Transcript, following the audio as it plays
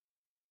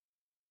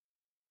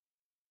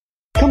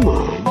Come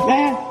on,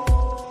 man.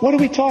 What are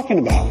we talking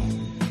about?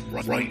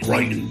 Right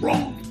and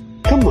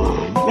wrong. Come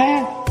on,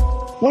 man.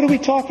 What are we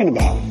talking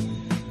about?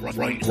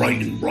 Right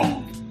and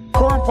wrong.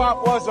 Corn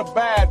Pop was a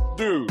bad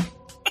dude.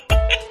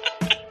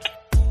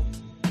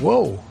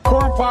 Whoa.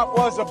 Corn Pop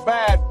was a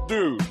bad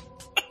dude.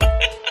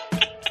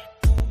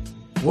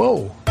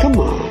 Whoa. Come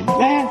on,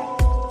 man.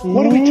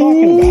 What are we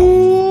talking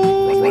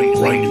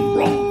about? Right and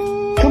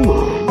wrong. Come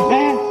on,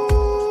 man.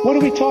 What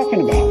are we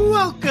talking about?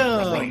 Welcome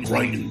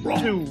Right and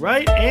wrong. to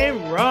Right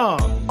and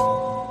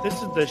Wrong. This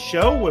is the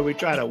show where we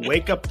try to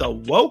wake up the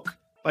woke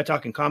by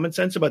talking common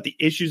sense about the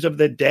issues of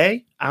the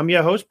day. I'm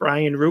your host,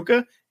 Brian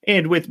Ruka,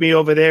 and with me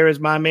over there is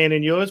my man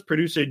and yours,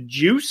 producer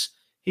Juice.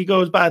 He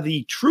goes by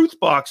the Truth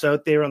Box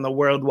out there on the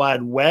World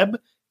Wide Web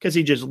because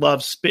he just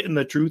loves spitting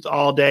the truth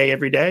all day,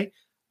 every day.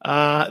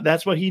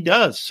 That's what he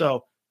does.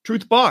 So,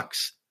 Truth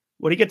Box,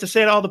 what do you get to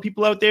say to all the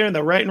people out there in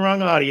the Right and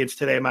Wrong audience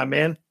today, my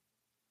man?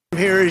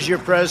 Here is your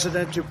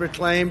president to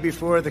proclaim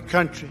before the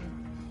country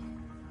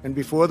and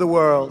before the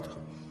world,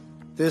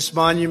 this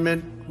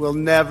monument will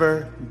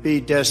never be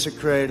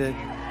desecrated.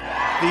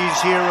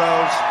 These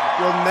heroes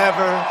will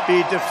never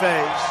be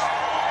defaced.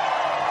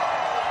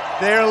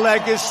 Their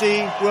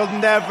legacy will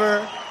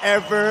never,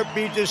 ever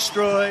be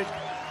destroyed.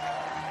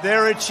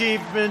 Their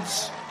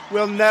achievements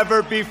will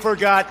never be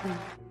forgotten.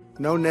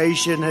 No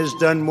nation has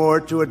done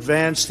more to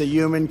advance the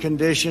human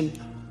condition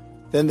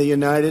than the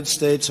United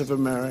States of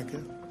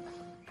America.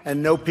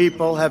 And no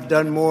people have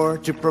done more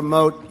to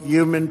promote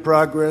human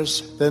progress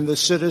than the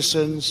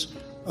citizens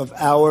of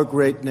our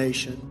great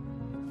nation.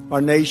 Our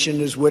nation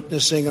is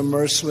witnessing a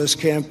merciless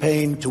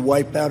campaign to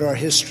wipe out our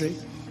history,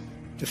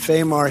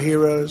 defame our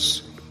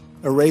heroes,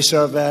 erase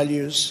our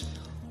values,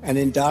 and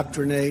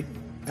indoctrinate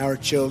our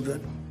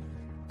children.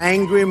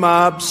 Angry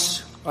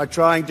mobs are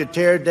trying to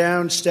tear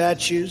down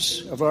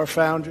statues of our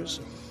founders,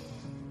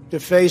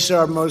 deface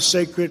our most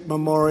sacred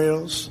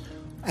memorials,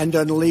 and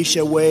unleash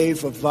a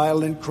wave of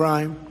violent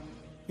crime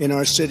in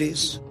our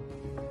cities.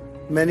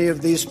 Many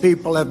of these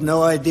people have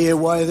no idea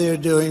why they're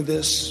doing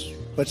this,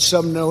 but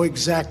some know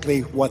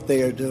exactly what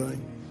they are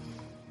doing.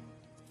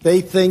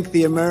 They think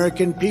the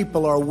American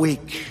people are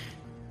weak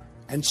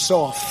and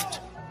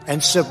soft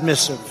and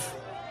submissive.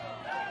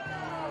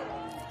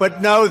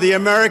 But no, the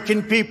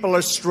American people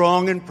are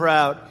strong and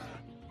proud.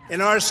 In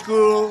our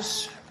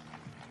schools,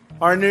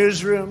 our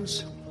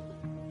newsrooms,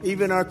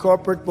 even our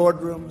corporate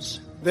boardrooms,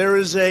 there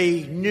is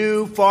a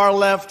new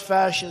far-left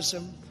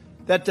fascism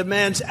that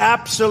demands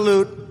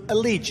absolute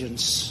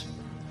allegiance.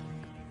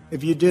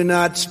 If you do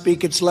not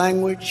speak its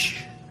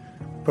language,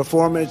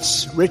 perform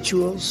its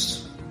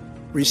rituals,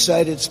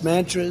 recite its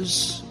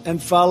mantras,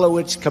 and follow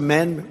its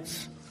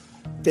commandments,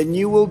 then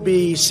you will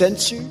be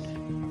censored,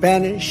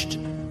 banished,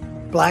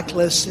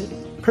 blacklisted,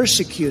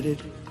 persecuted,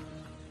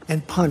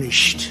 and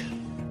punished.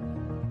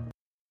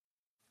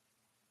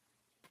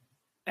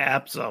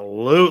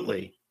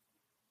 Absolutely.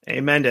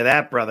 Amen to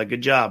that, brother.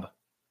 Good job.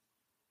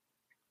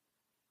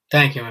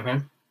 Thank you, my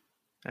friend.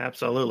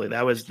 Absolutely.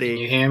 That was the... Can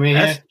you hear me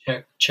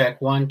here?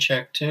 Check one,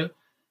 check two.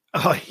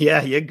 Oh,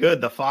 yeah, you're good.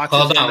 The Fox.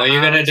 Hold on. Were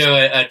you going to do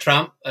a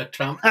Trump? The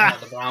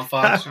Brown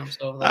Fox?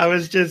 Over there? I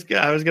was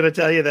going to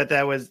tell you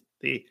that was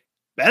the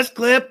best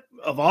clip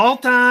of all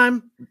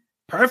time.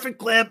 Perfect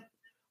clip.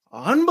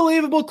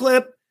 Unbelievable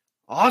clip.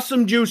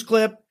 Awesome Juice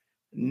clip.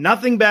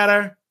 Nothing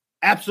better.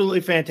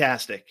 Absolutely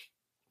fantastic.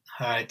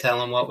 All right. Tell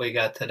them what we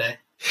got today.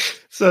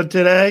 So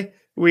today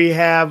we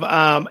have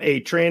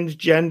a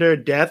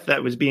transgender death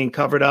that was being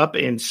covered up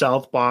in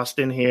South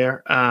Boston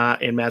here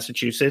in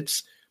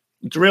Massachusetts.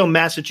 It's a real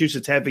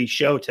Massachusetts heavy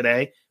show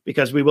today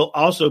because we will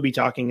also be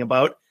talking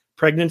about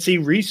pregnancy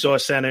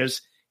resource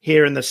centers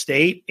here in the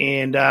state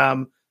and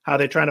how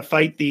they're trying to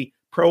fight the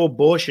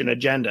pro-abortion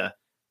agenda.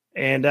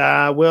 And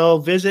we'll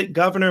visit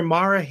Governor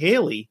Maura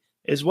Healey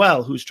as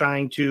well, who's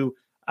trying to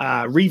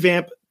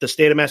revamp the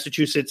state of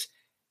Massachusetts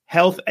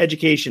health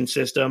education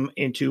system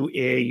into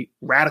a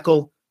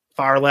radical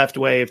far left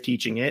way of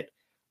teaching it.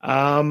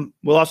 We're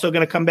also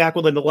going to come back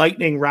with a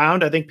lightning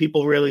round. I think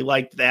people really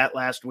liked that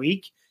last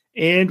week.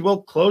 And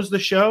we'll close the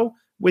show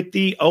with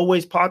the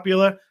always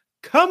popular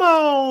Come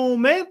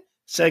On, Man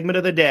segment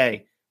of the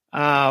day.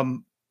 That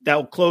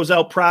will close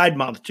out Pride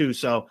Month too.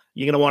 So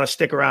you're going to want to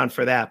stick around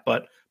for that.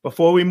 But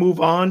before we move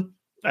on,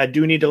 I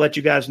do need to let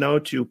you guys know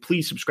to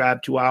please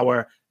subscribe to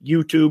our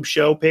YouTube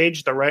show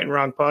page, The Right and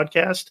Wrong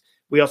Podcast.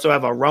 We also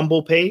have a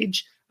Rumble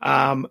page.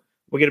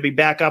 We're going to be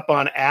back up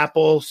on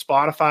Apple,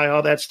 Spotify,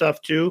 all that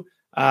stuff too.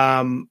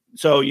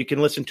 So you can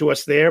listen to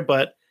us there,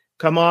 but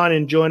come on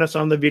and join us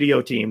on the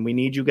video team. We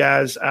need you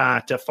guys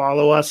to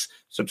follow us,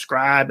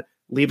 subscribe,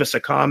 leave us a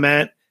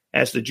comment.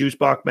 As the Juice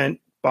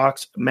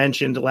Box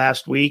mentioned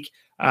last week,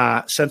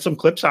 send some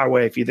clips our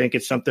way if you think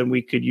it's something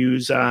we could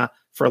use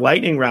for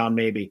lightning round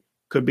maybe.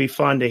 Could be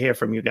fun to hear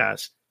from you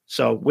guys.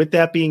 So with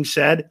that being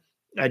said,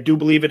 I do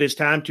believe it is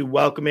time to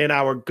welcome in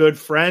our good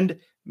friend,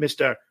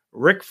 Mr.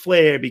 Ric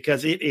Flair,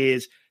 because it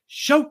is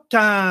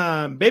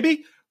showtime,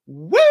 baby.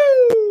 Woo!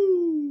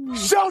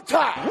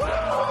 Showtime!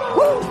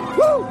 Woo!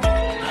 Woo!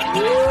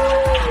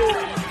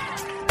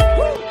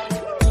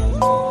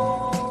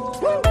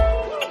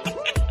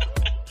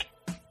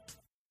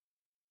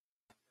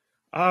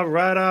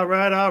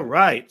 All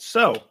right.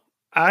 So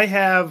I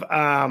have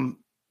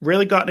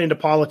really gotten into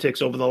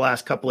politics over the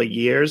last couple of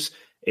years.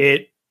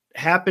 It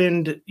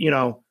happened,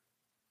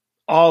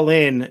 all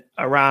in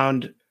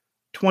around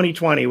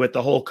 2020 with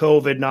the whole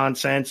COVID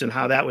nonsense and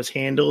how that was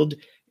handled.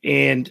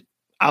 And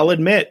I'll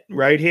admit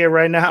right here,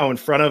 right now, in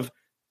front of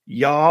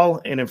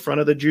y'all and in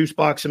front of the juice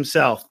box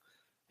himself,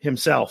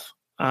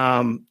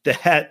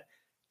 that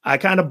I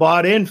kind of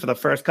bought in for the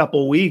first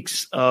couple of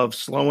weeks of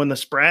slowing the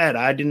spread.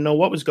 I didn't know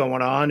what was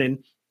going on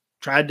and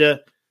tried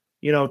to,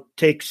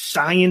 take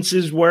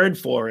science's word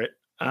for it.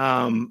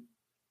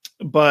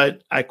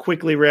 But I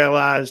quickly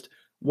realized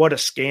what a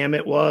scam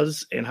it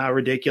was and how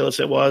ridiculous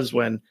it was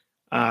when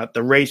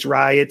the race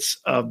riots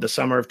of the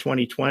summer of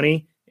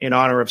 2020 in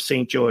honor of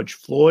St. George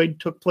Floyd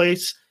took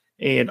place.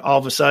 And all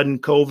of a sudden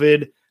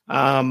COVID,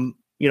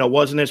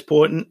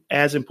 wasn't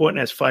as important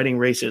as fighting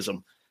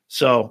racism.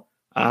 So,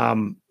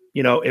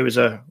 it was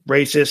a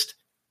racist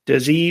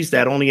disease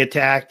that only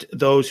attacked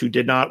those who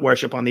did not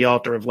worship on the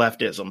altar of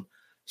leftism.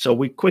 So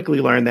we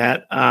quickly learned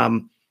that,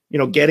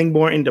 getting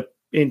more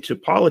into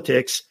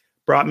politics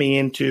brought me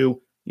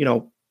into,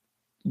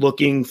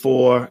 looking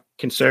for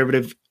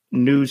conservative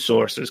news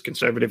sources,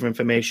 conservative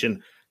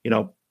information,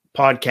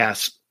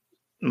 podcasts,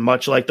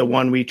 much like the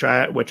one we're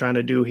trying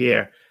to do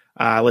here.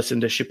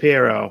 Listen to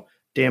Shapiro,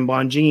 Dan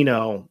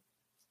Bongino,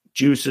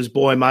 Juice's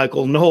boy,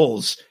 Michael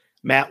Knowles,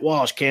 Matt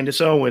Walsh, Candace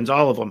Owens,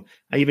 all of them.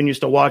 I even used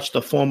to watch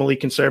the formerly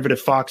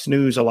conservative Fox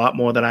News a lot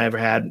more than I ever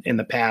had in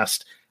the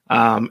past,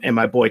 and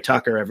my boy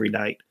Tucker every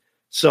night.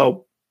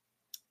 So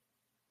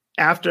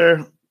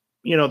after,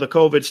 the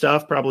COVID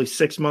stuff, probably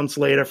 6 months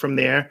later from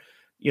there,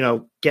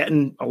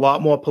 getting a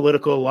lot more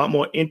political, a lot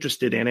more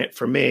interested in it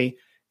for me,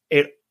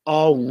 it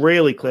all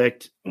really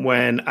clicked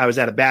when I was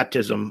at a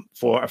baptism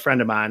for a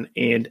friend of mine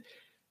and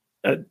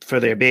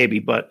for their baby.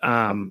 But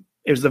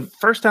it was the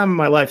first time in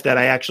my life that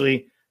I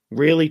actually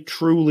really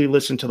truly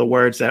listened to the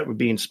words that were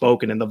being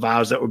spoken and the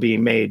vows that were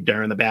being made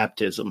during the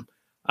baptism.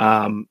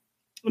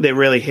 They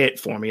really hit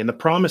for me. And the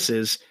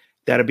promises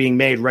that are being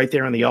made right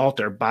there on the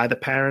altar by the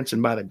parents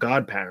and by the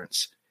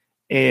godparents.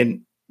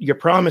 And you're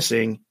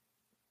promising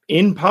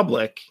in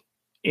public,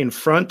 in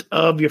front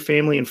of your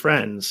family and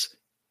friends,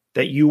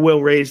 that you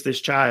will raise this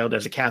child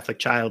as a Catholic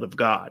child of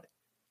God.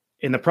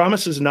 And the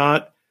promise is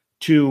not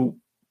to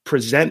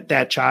present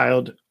that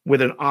child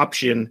with an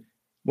option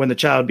when the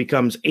child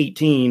becomes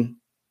 18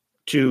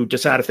 to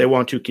decide if they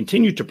want to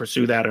continue to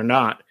pursue that or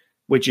not,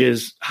 which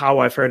is how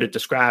I've heard it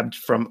described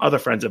from other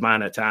friends of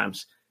mine at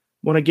times.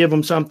 Want to give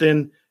them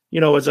something,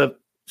 as a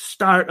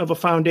start of a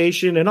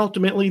foundation, and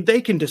ultimately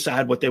they can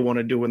decide what they want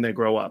to do when they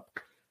grow up.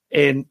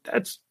 And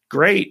that's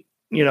great,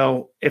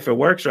 if it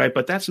works right,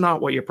 but that's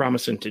not what you're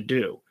promising to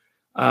do.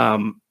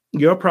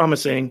 You're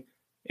promising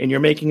and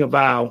you're making a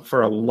vow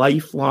for a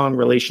lifelong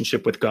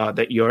relationship with God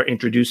that you're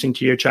introducing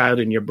to your child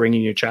and you're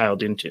bringing your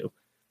child into.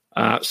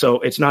 So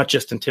it's not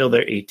just until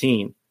they're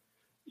 18.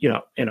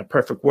 In a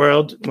perfect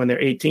world, when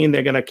they're 18,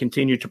 they're going to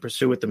continue to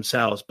pursue it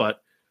themselves. But,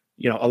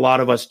 a lot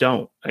of us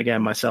don't,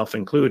 again, myself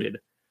included.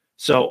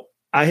 So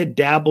I had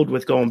dabbled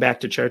with going back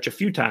to church a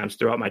few times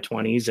throughout my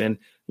 20s. And,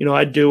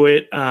 I'd do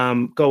it,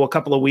 go a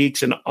couple of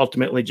weeks and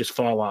ultimately just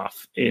fall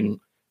off and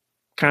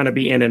kind of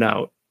be in and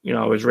out.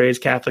 I was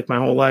raised Catholic my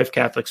whole life,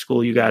 Catholic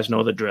school, you guys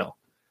know the drill.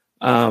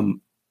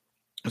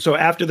 So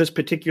after this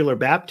particular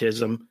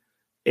baptism,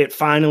 it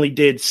finally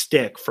did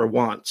stick for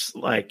once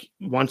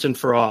and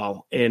for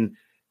all. And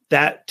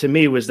that to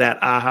me was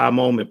that aha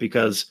moment,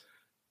 because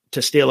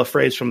to steal a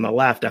phrase from the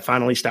left, I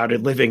finally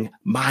started living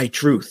my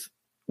truth,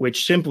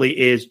 which simply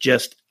is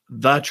just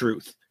the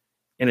truth,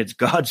 and it's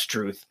God's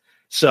truth.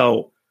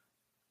 So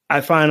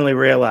I finally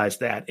realized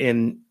that.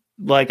 And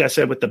like I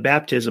said, with the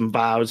baptism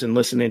vows and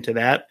listening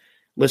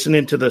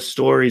to the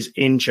stories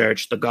in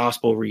church, the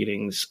gospel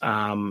readings,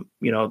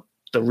 the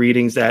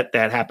readings that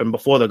happen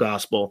before the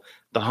gospel,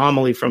 the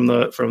homily from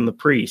the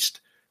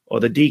priest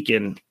or the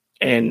deacon,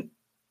 and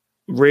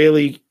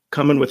really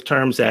coming with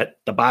terms that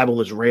the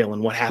Bible is real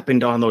and what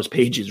happened on those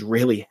pages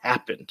really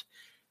happened.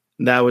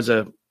 And that was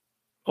a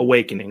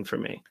awakening for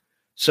me.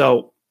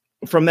 So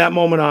from that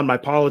moment on, my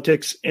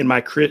politics and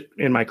my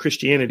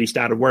Christianity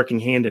started working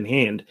hand in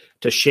hand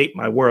to shape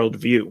my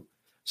worldview.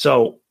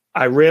 So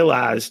I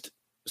realized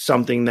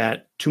something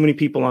that too many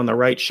people on the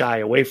right shy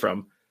away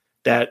from,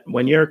 that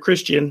when you're a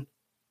Christian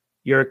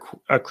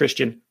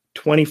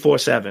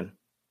 24/7,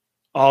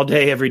 all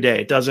day, every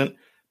day. It doesn't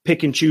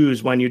pick and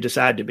choose when you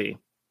decide to be.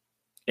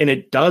 And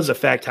it does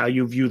affect how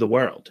you view the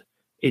world.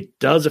 It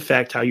does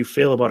affect how you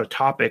feel about a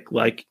topic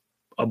like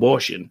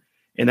abortion.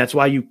 And that's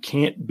why you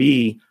can't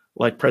be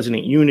like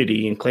President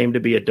Unity and claim to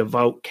be a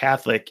devout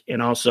Catholic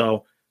and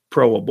also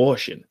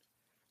pro-abortion.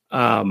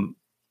 And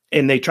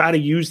they try to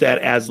use that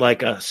as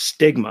like a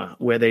stigma,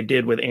 where they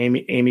did with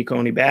Amy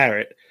Coney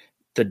Barrett.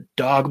 The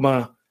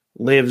dogma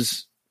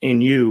lives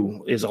in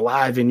you, is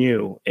alive in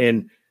you.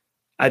 And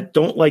I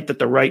don't like that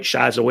the right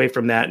shies away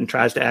from that and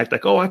tries to act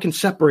like, oh, I can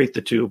separate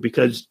the two,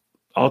 because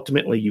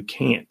ultimately you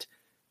can't.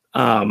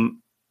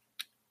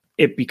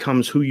 It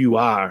becomes who you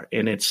are,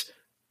 and it's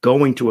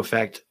going to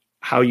affect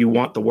how you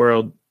want the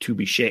world to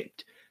be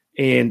shaped.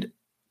 And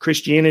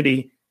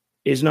Christianity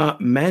is not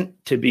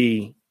meant to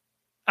be,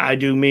 I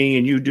do me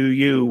and you do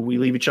you. We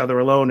leave each other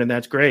alone, and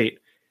that's great.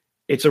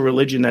 It's a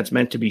religion that's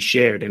meant to be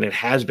shared, and it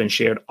has been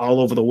shared all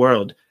over the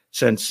world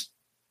since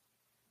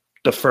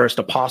the first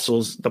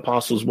apostles. The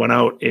apostles went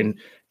out, and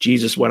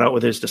Jesus went out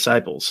with his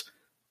disciples.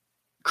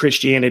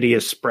 Christianity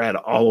is spread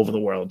all over the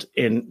world.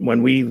 And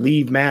when we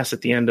leave Mass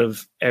at the end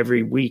of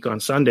every week on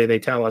Sunday, they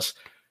tell us,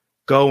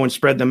 go and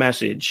spread the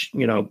message,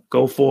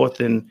 go forth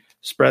and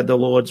spread the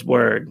Lord's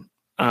word.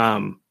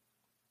 And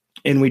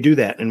we do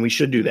that, and we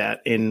should do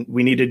that. And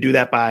we need to do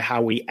that by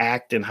how we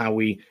act and how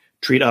we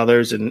treat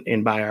others,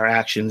 and by our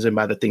actions and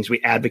by the things we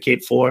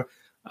advocate for.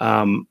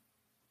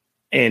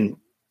 And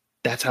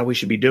that's how we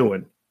should be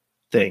doing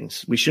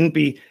things. We shouldn't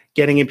be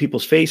getting in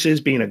people's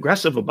faces, being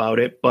aggressive about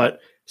it, but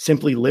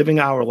simply living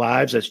our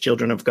lives as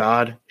children of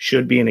God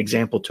should be an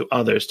example to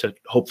others to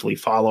hopefully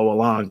follow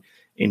along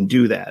and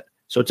do that.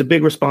 So it's a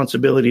big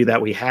responsibility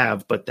that we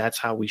have, but that's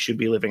how we should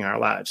be living our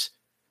lives.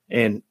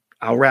 And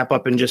I'll wrap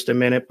up in just a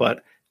minute,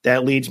 but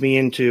that leads me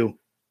into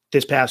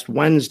this past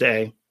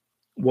Wednesday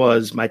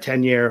was my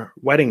 10-year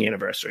wedding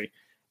anniversary.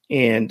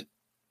 And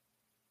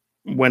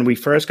when we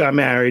first got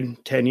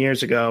married 10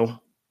 years ago,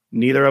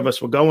 neither of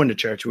us were going to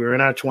church. We were in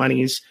our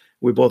 20s.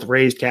 We were both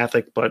raised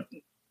Catholic, but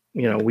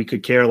we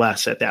could care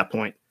less at that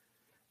point.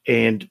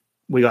 And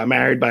we got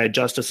married by a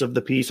justice of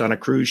the peace on a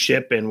cruise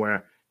ship, and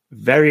we're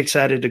very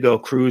excited to go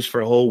cruise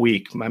for a whole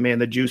week. My man,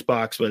 the juice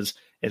box, was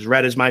as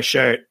red as my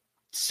shirt,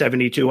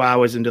 72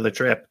 hours into the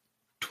trip,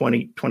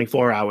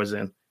 24 hours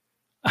in.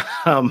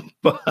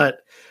 But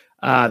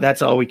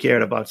that's all we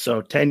cared about.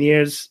 So 10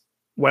 years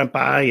went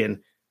by,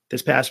 and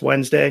this past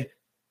Wednesday,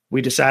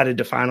 we decided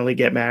to finally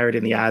get married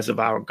in the eyes of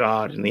our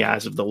God, in the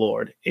eyes of the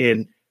Lord.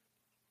 And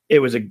it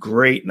was a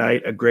great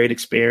night, a great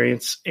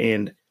experience.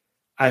 And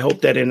I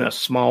hope that in a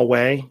small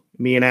way,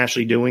 me and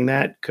Ashley doing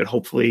that could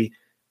hopefully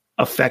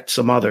affect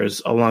some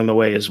others along the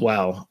way as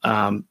well.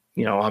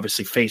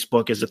 Obviously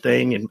Facebook is a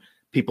thing, and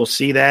people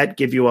see that,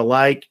 give you a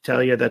like,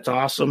 tell you that's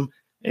awesome.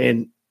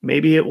 And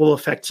maybe it will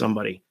affect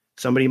somebody.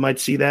 Somebody might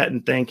see that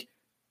and think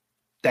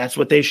that's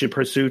what they should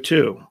pursue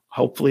too.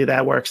 Hopefully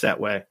that works that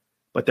way.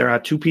 But there are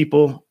two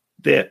people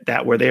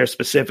that were there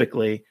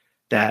specifically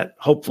that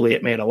hopefully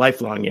it made a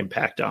lifelong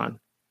impact on.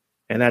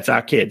 And that's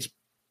our kids,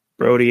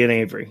 Brody and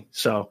Avery.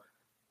 So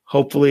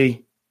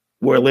hopefully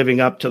we're living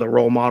up to the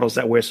role models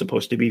that we're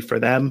supposed to be for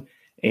them.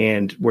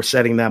 And we're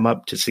setting them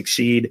up to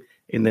succeed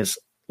in this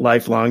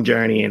lifelong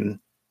journey in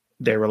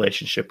their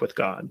relationship with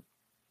God.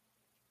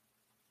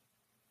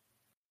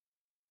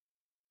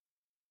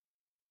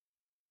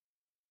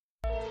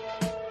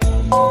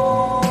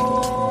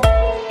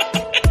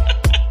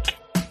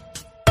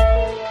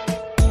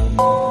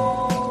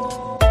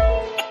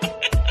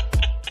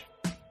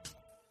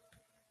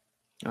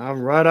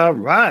 All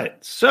right.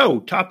 So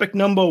topic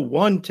number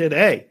 1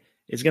 today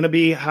is going to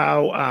be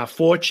how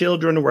 4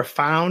 children were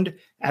found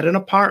at an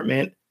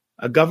apartment,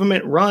 a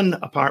government-run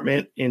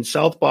apartment in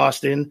South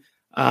Boston,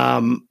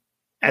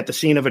 at the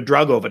scene of a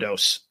drug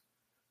overdose.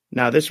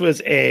 Now, this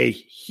was a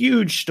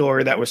huge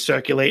story that was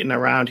circulating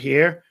around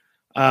here.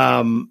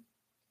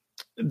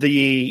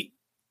 The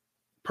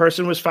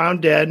person was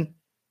found dead,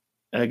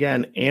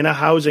 again, in a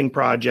housing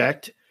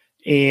project,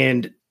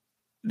 and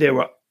there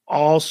were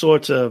all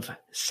sorts of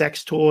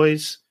sex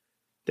toys.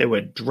 There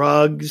were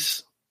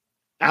drugs,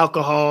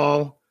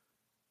 alcohol,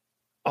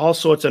 all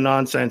sorts of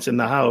nonsense in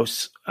the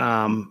house.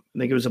 I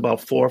think it was about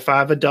 4 or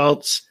 5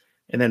 adults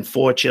and then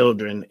 4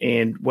 children.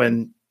 And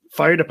when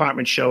fire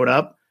department showed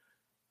up,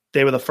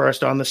 they were the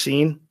first on the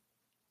scene.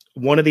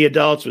 One of the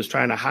adults was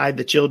trying to hide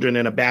the children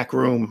in a back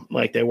room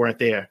like they weren't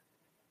there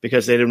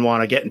because they didn't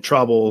want to get in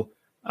trouble,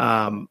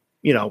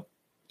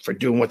 for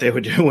doing what they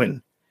were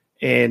doing.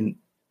 And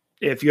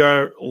if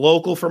you're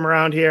local from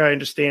around here, I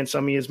understand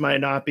some of you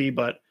might not be,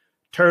 but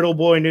Turtle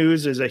Boy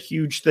News is a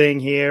huge thing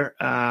here.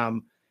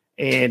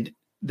 And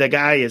the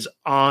guy is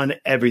on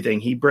everything.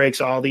 He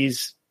breaks all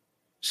these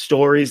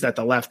stories that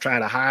the left try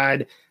to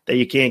hide that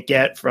you can't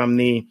get from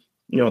the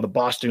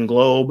Boston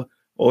Globe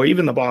or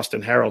even the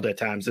Boston Herald at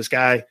times. This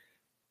guy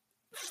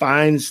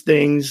finds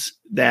things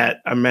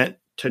that are meant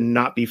to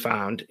not be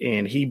found.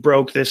 And he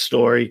broke this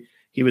story.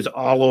 He was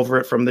all over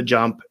it from the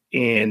jump.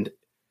 And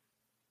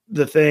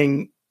the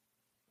thing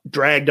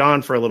dragged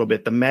on for a little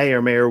bit. The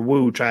Mayor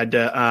Wu, tried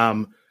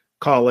to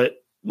call it,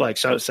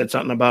 said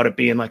something about it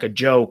being like a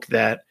joke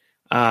that,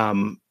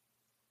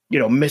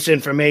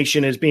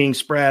 misinformation is being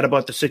spread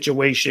about the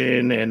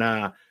situation.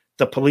 And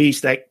the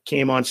police that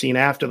came on scene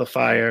after the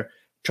fire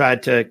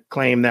tried to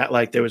claim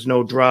that there was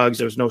no drugs,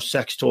 there was no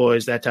sex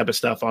toys, that type of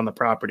stuff on the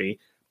property.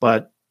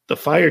 But the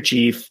fire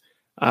chief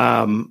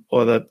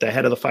or the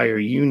head of the fire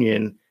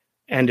union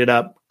ended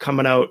up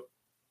coming out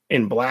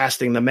and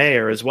blasting the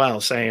mayor as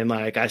well, saying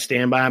I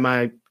stand by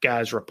my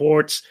guys'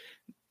 reports.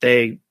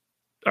 They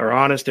are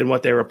honest in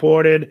what they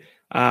reported.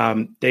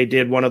 They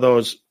did one of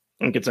those,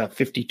 I think it's a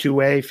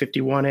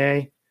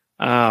 52A,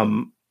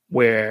 51A,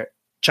 where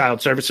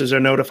child services are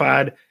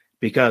notified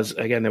because,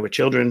 again, there were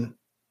children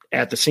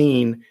at the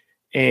scene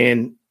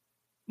And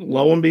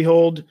lo and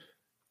behold,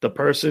 the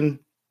person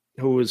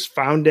who was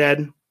found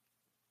dead,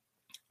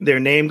 their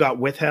name got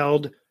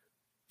withheld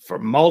for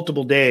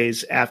multiple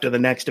days after the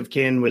next of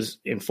kin was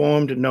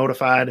informed and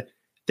notified.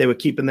 They were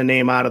keeping the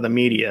name out of the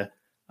media.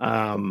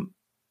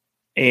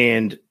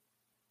 And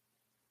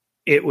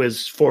it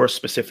was for a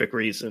specific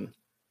reason.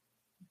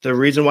 The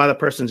reason why the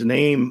person's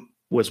name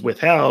was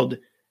withheld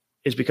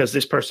is because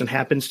this person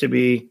happens to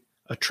be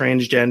a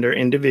transgender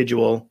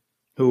individual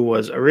who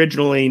was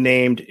originally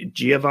named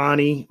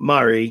Giovanni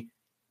Murray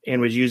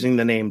and was using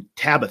the name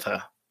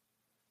Tabitha.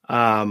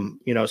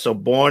 So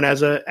born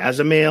as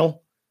a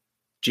male,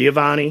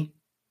 Giovanni,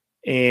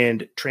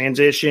 and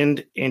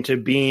transitioned into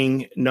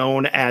being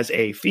known as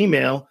a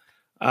female,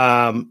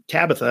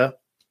 Tabitha,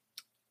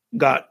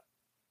 got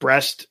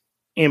breast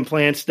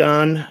implants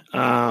done,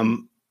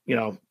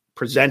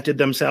 presented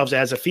themselves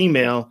as a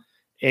female.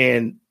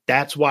 And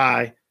that's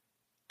why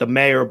the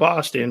mayor of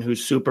Boston,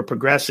 who's super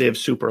progressive,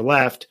 super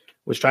left,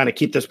 was trying to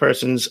keep this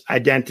person's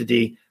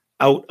identity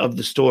out of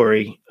the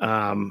story,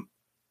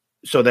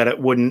 so that it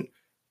wouldn't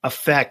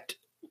affect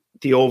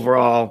the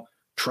overall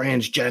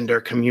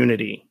transgender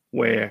community,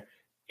 where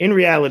in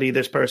reality,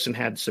 this person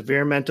had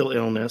severe mental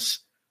illness.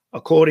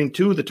 According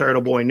to the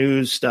Turtle Boy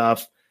News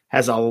stuff,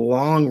 has a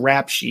long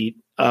rap sheet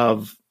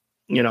of,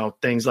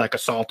 things like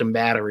assault and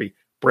battery,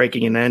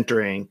 breaking and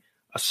entering,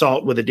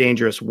 assault with a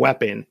dangerous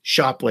weapon,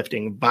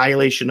 shoplifting,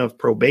 violation of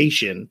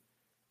probation.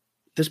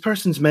 This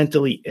person's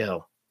mentally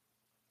ill.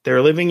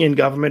 They're living in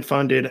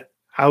government-funded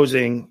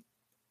housing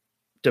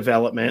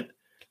development,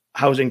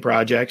 housing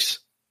projects,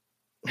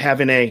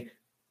 having a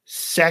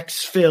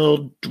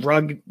sex-filled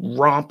drug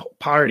romp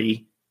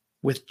party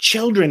with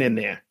children in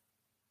there.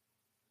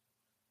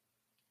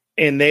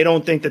 And they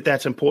don't think that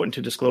that's important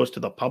to disclose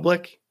to the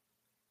public.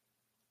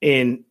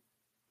 And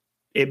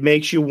it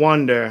makes you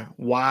wonder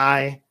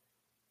why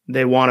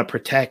they want to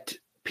protect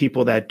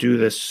people that do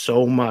this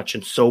so much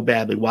and so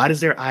badly. Why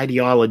does their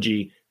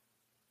ideology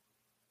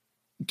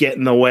get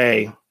in the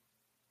way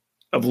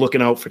of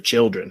looking out for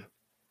children?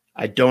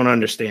 I don't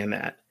understand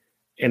that.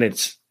 And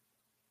it's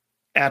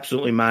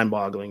absolutely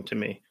mind-boggling to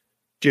me.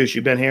 Juice,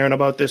 you've been hearing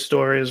about this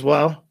story as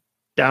well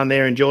down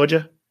there in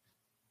Georgia?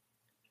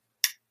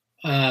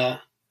 A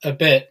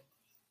bit.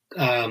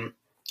 I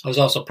was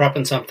also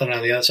prepping something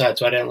on the other side,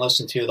 so I didn't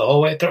listen to you the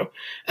whole way through.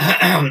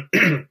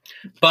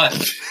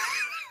 But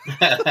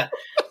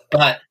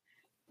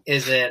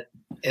is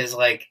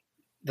like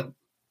the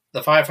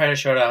firefighter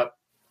showed up,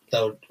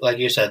 though, like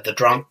you said,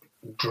 the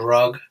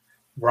drug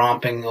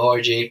romping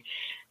orgy,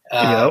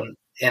 and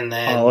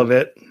then all of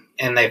it,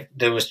 and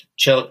there was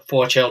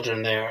 4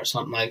 children there or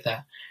something like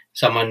that.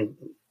 Someone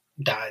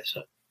dies,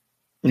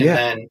 and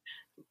then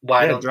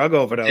why don't drug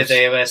overdose? Did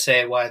they ever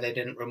say why they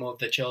didn't remove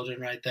the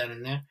children right then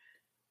and there?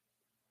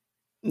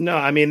 No,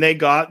 I mean they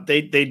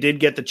did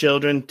get the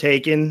children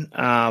taken,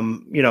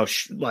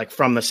 like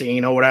from the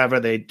scene or whatever.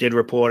 They did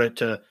report it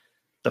to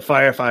the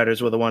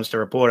firefighters, were the ones to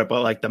report it,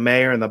 but like the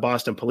mayor and the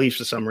Boston police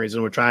for some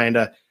reason were trying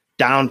to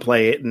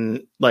downplay it,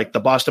 and like the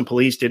Boston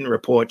police didn't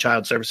report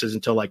child services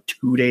until like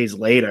 2 days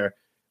later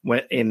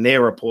when in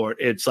their report.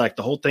 It's like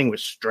the whole thing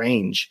was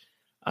strange.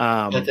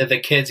 But did the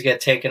kids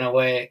get taken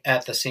away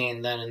at the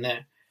scene then and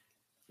there?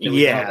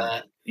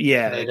 The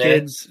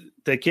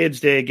kids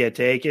did get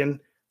taken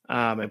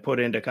and put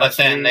into custody. But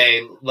then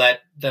they let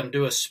them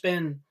do a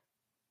spin,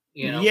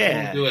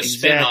 do a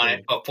spin on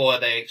it before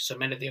they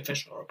submitted the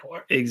official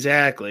report.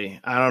 Exactly.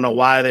 I don't know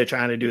why they're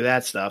trying to do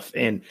that stuff.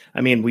 And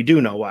I mean, we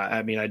do know why.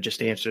 I mean, I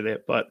just answered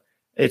it, but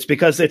it's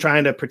because they're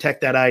trying to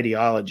protect that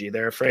ideology.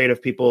 They're afraid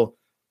of people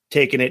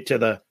taking it to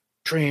the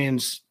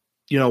trans,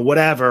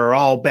 whatever, are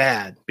all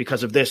bad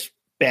because of this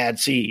bad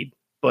seed.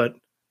 But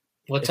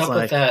what's up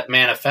with that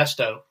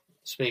manifesto?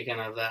 Speaking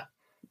of that.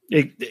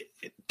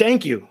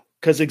 Thank you.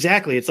 Because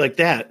exactly, it's like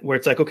that, where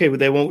it's like, okay, well,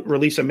 they won't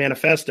release a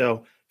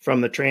manifesto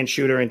from the trans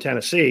shooter in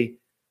Tennessee,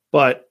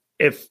 but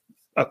if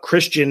a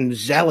Christian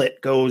zealot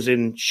goes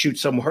and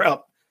shoots somewhere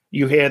up,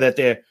 you hear that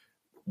they're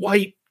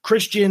white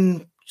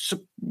Christian,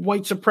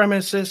 white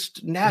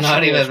supremacist, nationalist.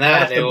 Not even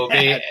that.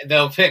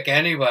 They'll pick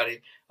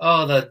anybody.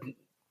 Oh, the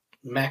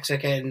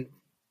Mexican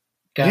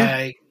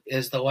guy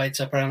is the white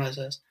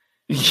supremacist.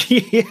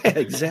 Yeah,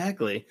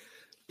 exactly.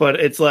 But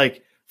it's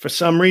like, for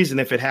some reason,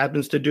 if it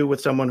happens to do with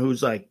someone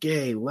who's like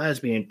gay,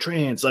 lesbian,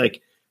 trans,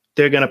 like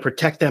they're going to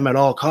protect them at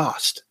all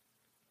cost.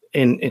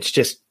 And it's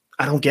just,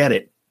 I don't get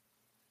it.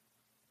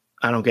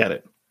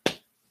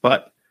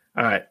 But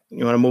all right,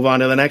 you want to move on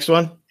to the next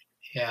one?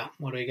 Yeah.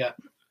 What do we got?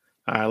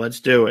 All right, let's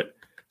do it.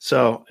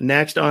 So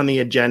next on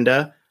the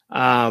agenda,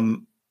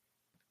 the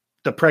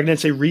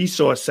pregnancy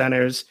resource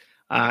centers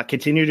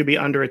continue to be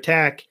under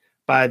attack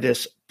by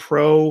this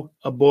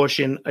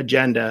pro-abortion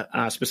agenda,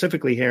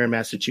 specifically here in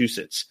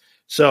Massachusetts.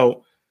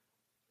 So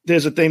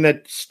there's a thing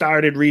that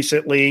started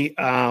recently.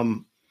 I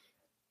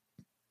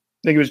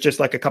think it was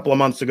just like a couple of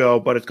months ago,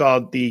 but it's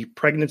called the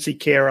Pregnancy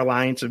Care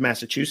Alliance of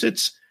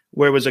Massachusetts,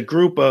 where it was a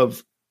group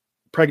of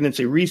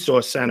pregnancy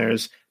resource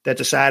centers that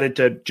decided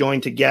to join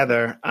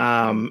together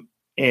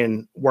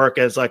and work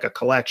as like a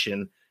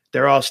collection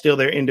they're all still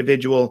their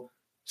individual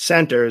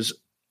centers,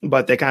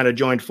 but they kind of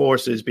joined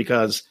forces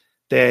because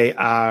they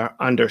are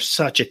under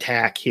such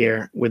attack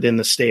here within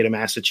the state of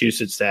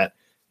Massachusetts that,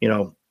 you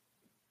know,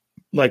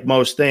 like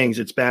most things,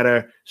 it's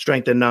better.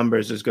 Strength in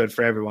numbers is good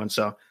for everyone.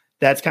 So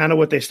that's kind of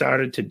what they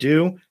started to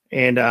do.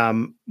 And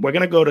we're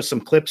going to go to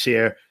some clips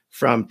here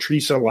from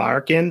Teresa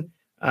Larkin.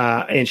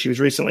 And she was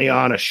recently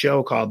on a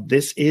show called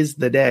This Is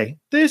the Day.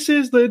 This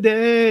is the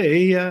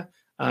day.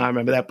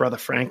 Remember that Brother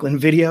Franklin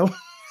video?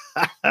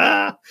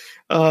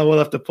 We'll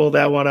have to pull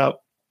that one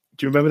up.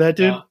 Do you remember that,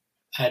 dude? No,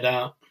 I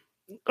don't.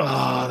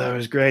 Oh, that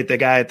was great. The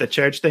guy at the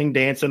church thing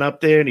dancing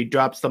up there, and he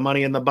drops the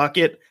money in the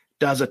bucket,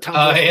 does a tumble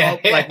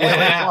like Willy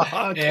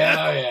Wonka.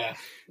 Yeah.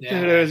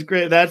 Dude, it was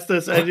great. That's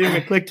this. I didn't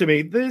even click to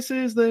me. This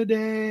is the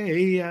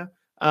day.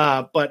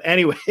 But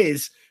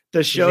anyways,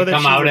 the show Does it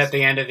that come out at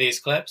the end of these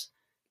clips.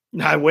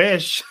 I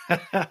wish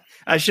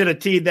I should have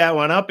teed that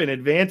one up in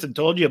advance and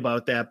told you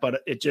about that,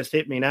 but it just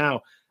hit me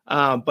now.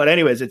 But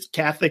anyways, it's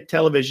Catholic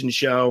television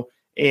show,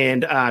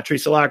 and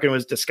Teresa Larkin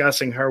was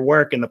discussing her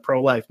work in the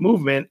pro-life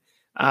movement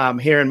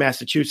here in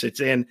Massachusetts.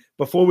 And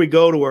before we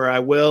go to her, I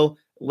will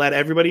let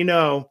everybody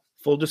know,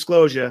 full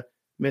disclosure,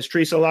 Miss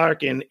Teresa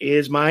Larkin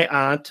is my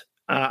aunt.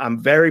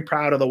 I'm very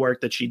proud of the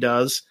work that she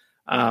does.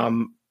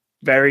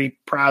 Very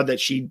proud that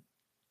she,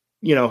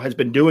 you know, has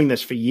been doing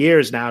this for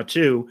years now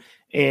too.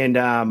 And,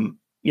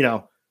 you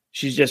know,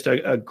 she's just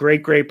a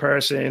great, great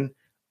person.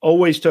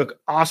 Always took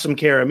awesome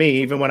care of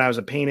me, even when I was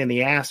a pain in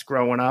the ass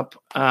growing up.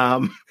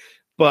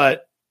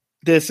 But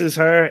this is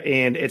her.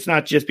 And it's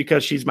not just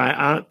because she's my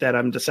aunt that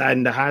I'm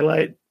deciding to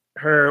highlight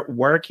her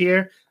work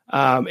here.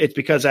 It's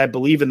because I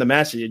believe in the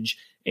message,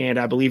 and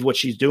I believe what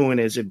she's doing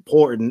is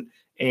important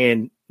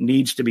and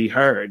needs to be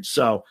heard.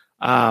 So,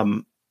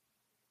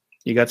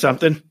 you got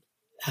something?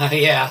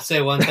 Yeah, I'll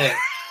say one thing.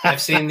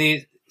 I've seen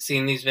these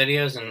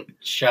videos, and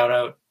shout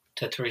out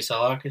to Teresa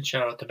Larkin,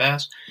 shout out to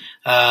Bass.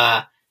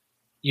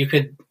 You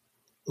could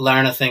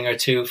learn a thing or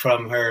two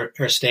from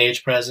her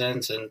stage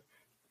presence and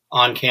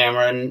on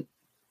camera and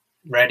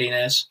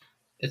readiness,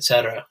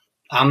 etc.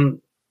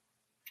 I'm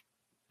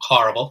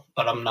horrible,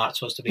 but I'm not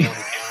supposed to be on the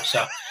camera.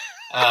 So,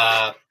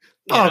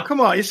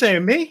 come on. You're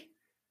saying me?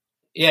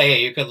 Yeah,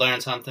 you could learn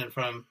something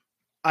from.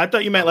 I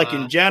thought you meant like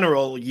in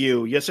general,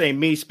 you're saying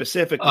me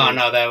specifically. Oh,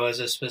 no, that was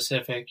a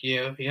specific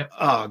you. Yep.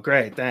 Oh,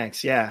 great.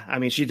 Thanks. Yeah. I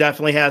mean, she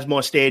definitely has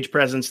more stage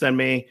presence than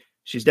me.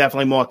 She's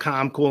definitely more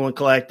calm, cool, and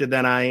collected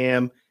than I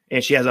am.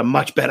 And she has a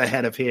much better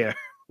head of hair.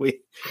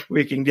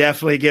 We can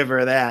definitely give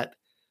her that.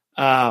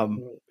 And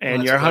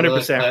you're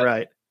 100%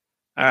 right.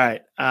 All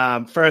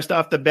right. First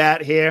off the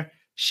bat here,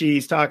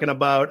 she's talking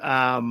about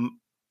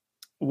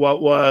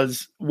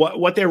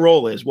what their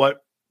role is,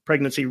 what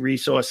pregnancy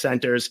resource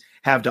centers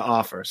have to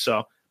offer.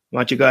 So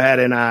why don't you go ahead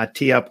and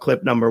tee up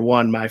clip number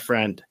 1, my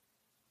friend?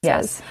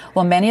 Yes.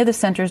 Well, many of the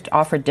centers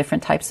offer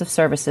different types of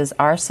services.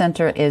 Our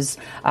center is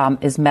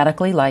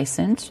medically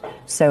licensed.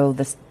 So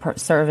the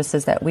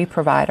services that we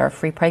provide are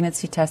free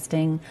pregnancy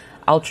testing,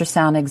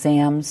 ultrasound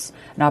exams,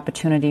 an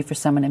opportunity for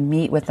someone to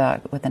meet with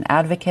an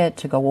advocate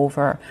to go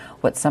over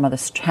what some of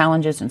the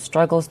challenges and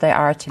struggles they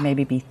are, to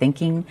maybe be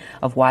thinking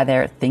of why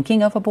they're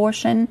thinking of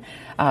abortion.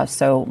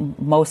 So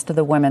most of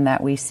the women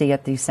that we see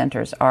at these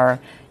centers are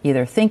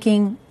either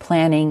thinking,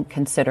 planning,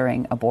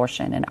 considering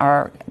abortion. And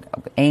our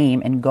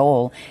aim and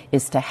goal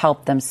is to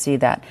help them see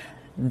that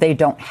they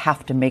don't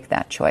have to make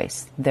that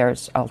choice.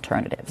 There's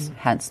alternatives.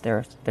 Hence,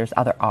 there's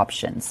other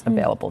options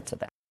available to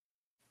them.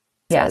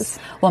 Yes.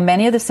 Well,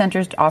 many of the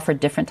centers offer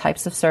different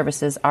types of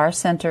services. Our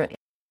center.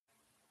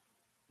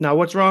 Now,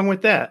 what's wrong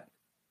with that?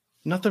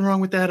 Nothing wrong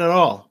with that at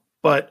all.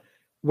 But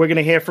we're going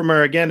to hear from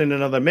her again in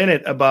another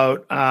minute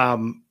about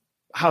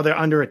how they're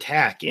under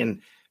attack,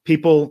 and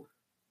people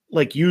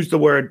like use the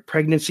word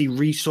pregnancy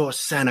resource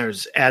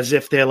centers as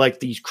if they're like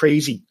these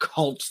crazy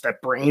cults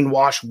that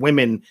brainwash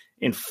women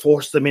and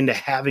force them into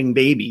having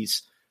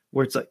babies,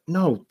 where it's like,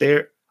 no,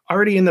 they're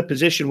already in the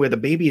position where the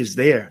baby is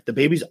there. The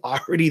baby's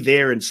already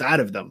there inside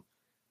of them.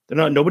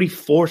 Nobody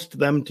forced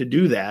them to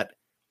do that.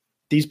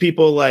 These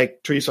people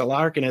like Teresa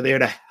Larkin are there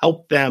to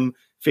help them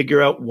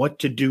figure out what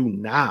to do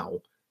now,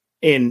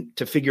 and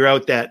to figure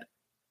out that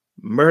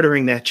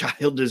murdering that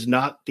child is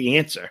not the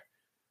answer.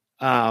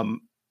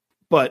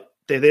 But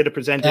they're there to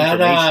present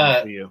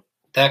information to you.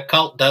 That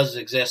cult does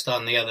exist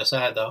on the other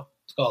side, though.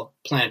 It's called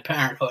Planned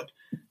Parenthood.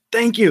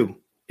 Thank you.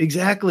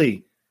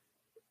 Exactly.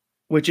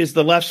 Which is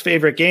the left's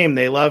favorite game.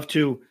 They love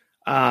to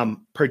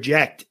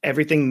project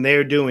everything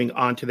they're doing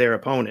onto their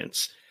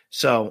opponents.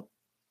 So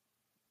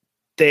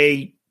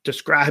they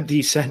describe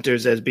these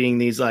centers as being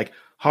these like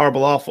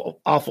horrible,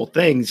 awful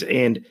things.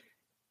 And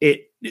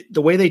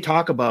the way they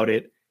talk about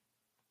it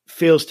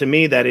feels to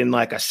me that in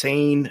like a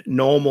sane,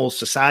 normal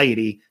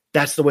society,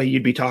 that's the way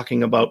you'd be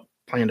talking about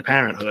Planned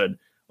Parenthood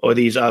or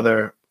these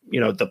other,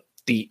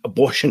 the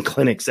abortion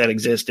clinics that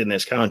exist in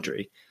this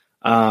country.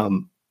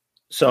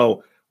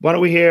 So why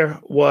don't we hear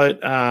what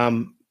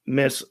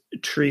Miss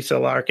Teresa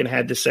Larkin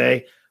had to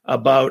say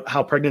about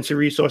how pregnancy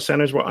resource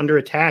centers were under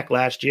attack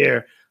last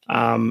year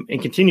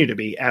and continue to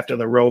be after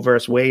the Roe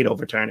versus Wade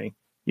overturning.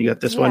 You got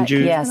this one,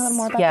 Jude? Yes, a little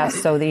more about yes.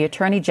 that? So the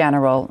Attorney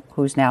General,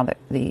 who's now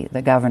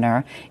the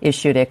governor,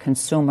 issued a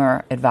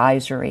consumer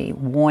advisory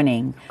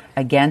warning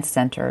against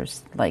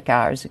centers like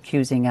ours,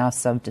 accusing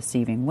us of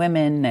deceiving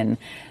women and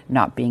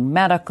not being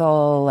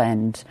medical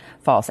and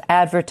false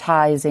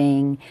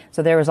advertising.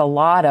 So there was a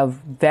lot of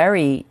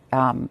very,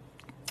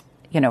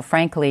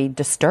 frankly,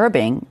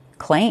 disturbing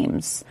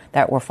claims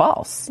that were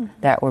false,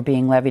 that were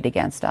being levied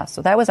against us.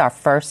 So that was our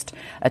first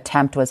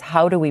attempt, was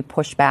how do we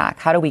push back?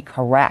 How do we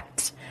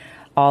correct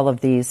all of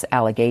these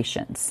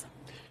allegations?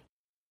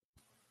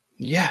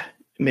 Yeah.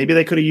 Maybe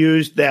they could have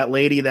used that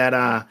lady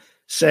that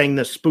sang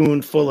the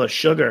Spoonful of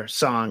Sugar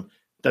song,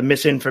 the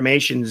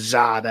misinformation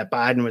czar that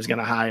Biden was going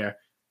to hire.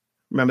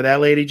 Remember that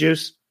lady,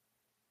 Juice?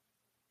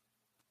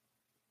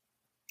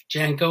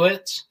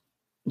 Jankowicz?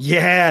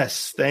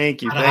 Yes.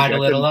 Thank you. How to hide a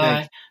little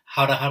lie.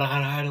 How to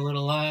hide a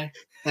little lie.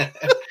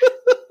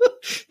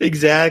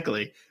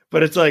 Exactly.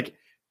 But it's like,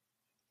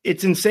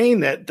 it's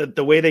insane that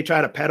the way they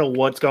try to peddle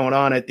what's going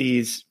on at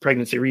these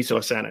pregnancy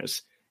resource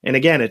centers. And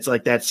again, it's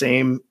like that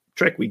same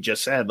trick we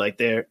just said, like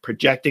they're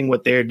projecting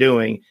what they're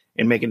doing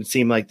and making it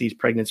seem like these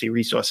pregnancy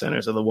resource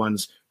centers are the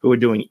ones who are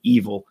doing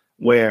evil,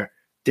 where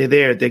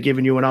they're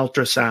giving you an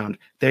ultrasound.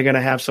 They're going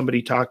to have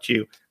somebody talk to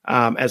you.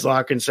 As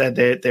Larkin said,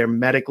 they're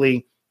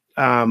medically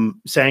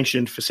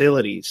sanctioned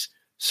facilities.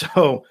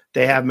 So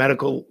they have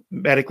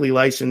medically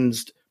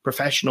licensed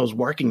professionals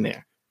working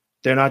there.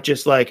 They're not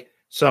just like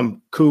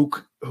some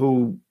kook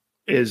who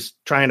is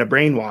trying to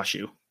brainwash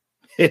you.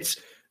 It's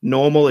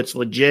normal, it's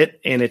legit,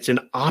 and it's an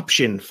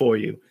option for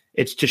you.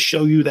 It's to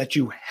show you that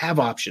you have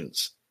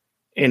options.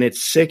 And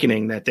it's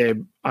sickening that they're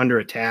under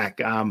attack.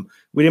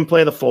 We didn't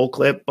play the full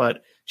clip,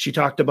 but she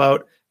talked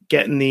about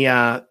getting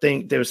the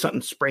thing. There was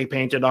something spray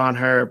painted on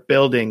her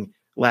building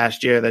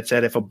last year that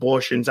said, if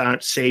abortions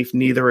aren't safe,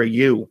 neither are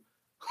you.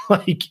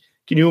 Like,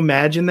 can you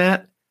imagine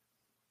that?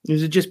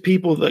 These are just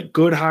people, like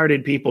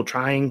good-hearted people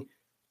trying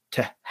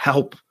to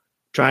help,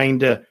 trying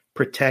to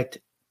protect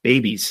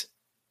babies.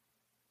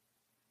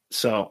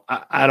 So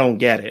I don't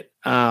get it.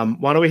 Why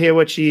don't we hear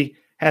what she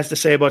has to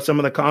say about some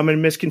of the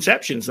common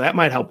misconceptions? That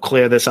might help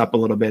clear this up a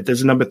little bit. This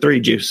is number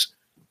 3, Juice.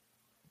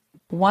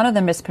 One of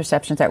the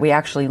misperceptions that we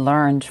actually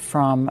learned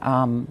from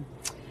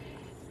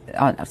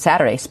on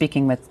Saturday,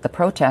 speaking with the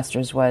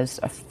protesters, was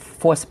a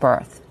forced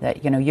birth.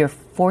 That, you're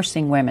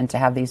forcing women to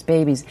have these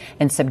babies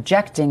and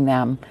subjecting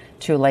them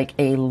to like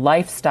a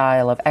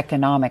lifestyle of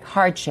economic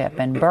hardship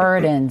and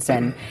burdens,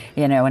 and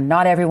and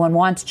not everyone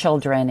wants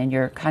children, and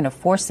you're kind of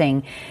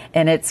forcing.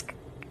 And it's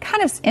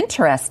kind of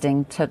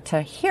interesting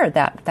to hear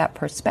that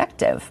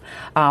perspective.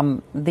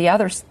 The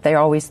others, they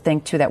always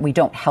think too that we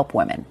don't help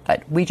women,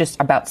 that we just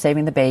about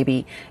saving the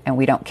baby and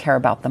we don't care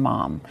about the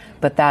mom.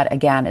 But that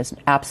again is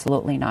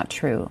absolutely not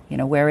true.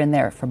 We're in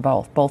there for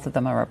both. Both of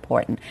them are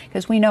important,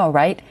 because we know,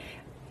 right?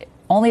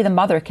 Only the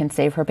mother can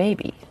save her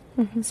baby.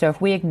 Mm-hmm. So if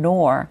we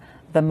ignore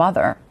the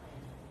mother,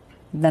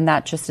 then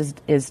that just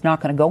is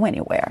not going to go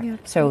anywhere. Yeah.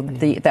 So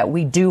that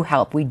we do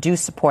help, we do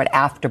support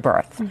after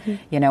birth.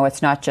 Mm-hmm.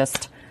 It's not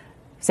just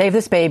save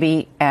this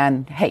baby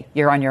and, hey,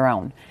 you're on your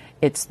own.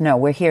 No,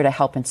 we're here to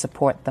help and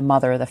support the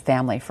mother or the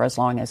family for as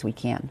long as we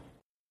can.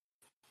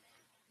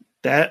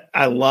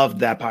 I loved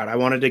that part. I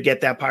wanted to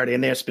get that part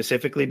in there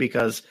specifically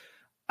because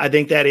I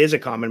think that is a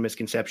common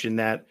misconception,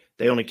 that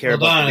they only care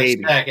about the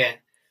baby. Second.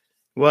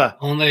 What?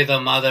 Only the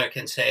mother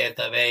can save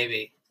the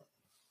baby.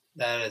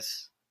 That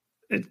is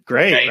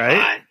great, right?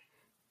 Line. I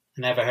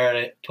never heard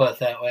it put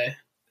that way.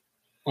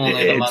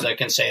 Only the mother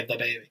can save the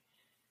baby.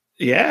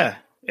 Yeah.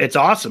 It's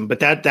awesome, but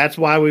that's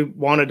why we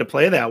wanted to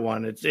play that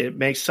one. It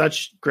makes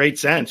such great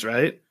sense,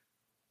 right?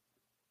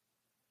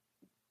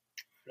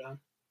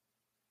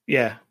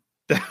 Yeah.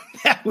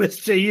 That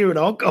was to you.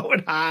 Don't go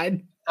and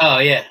hide. Oh,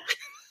 yeah.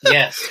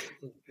 Yes.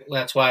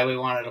 That's why we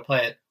wanted to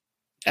play it.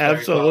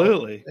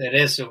 Absolutely. It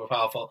is super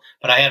powerful,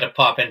 but I had to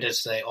pop in to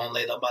say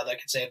only the mother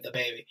can save the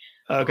baby.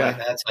 Okay.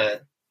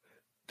 Like,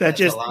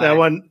 that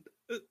one.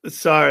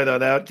 Sorry though,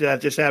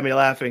 that just had me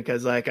laughing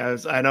because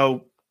I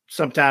know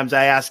sometimes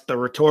I ask the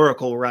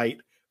rhetorical right,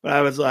 but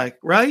I was like,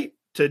 right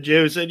to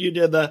Juice, and you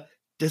did the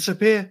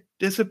disappear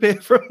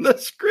from the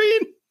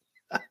screen.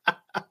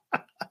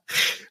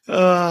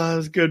 Oh, it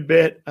was a good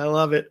bit. I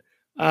love it.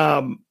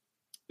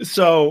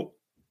 So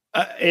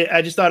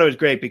I just thought it was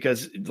great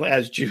because,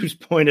 as Juice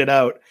pointed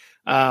out,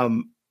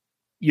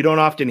 you don't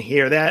often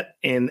hear that,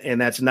 and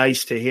that's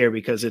nice to hear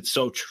because it's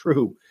so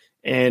true.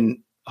 And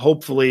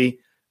hopefully,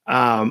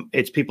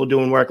 it's people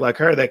doing work like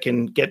her that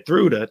can get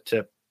through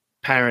to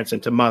parents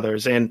and to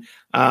mothers. And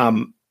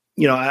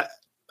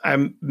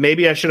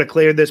maybe I should have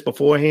cleared this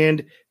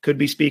beforehand. Could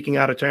be speaking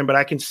out of turn, but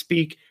I can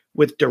speak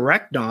with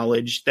direct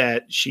knowledge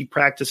that she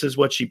practices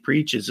what she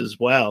preaches as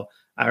well.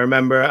 I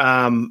remember,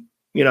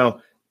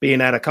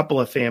 being at a couple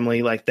of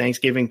family like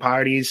Thanksgiving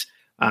parties,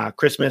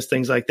 Christmas,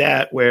 things like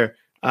that, where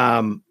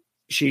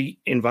she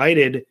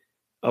invited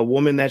a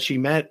woman that she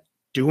met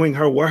doing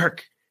her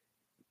work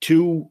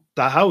to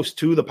the house,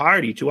 to the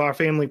party, to our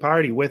family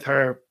party with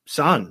her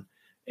son.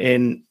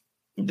 And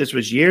this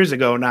was years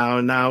ago now,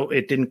 and now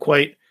it didn't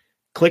quite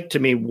click to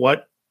me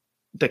what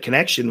the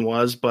connection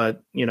was,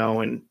 but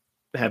and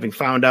having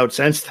found out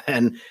since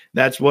then,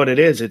 that's what it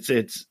is.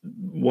 It's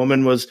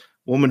woman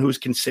who's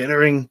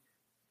considering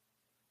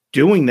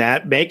doing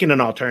that, making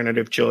an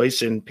alternative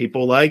choice, and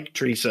people like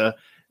Teresa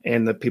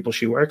and the people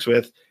she works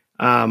with,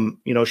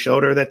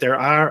 showed her that there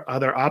are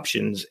other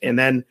options, and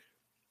then,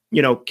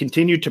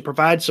 continued to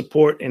provide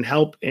support and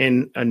help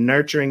in a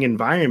nurturing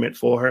environment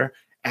for her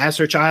as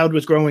her child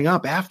was growing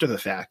up after the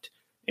fact,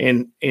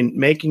 and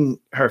making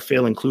her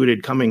feel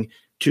included, coming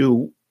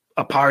to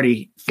a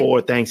party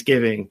for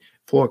Thanksgiving,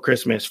 for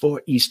Christmas,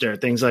 for Easter,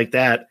 things like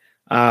that,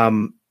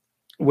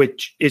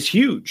 which is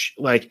huge.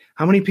 Like,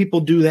 how many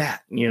people do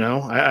that?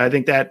 I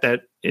think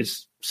that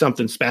is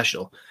something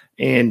special.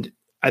 And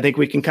I think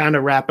we can kind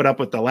of wrap it up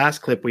with the last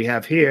clip we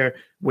have here,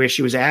 where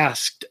she was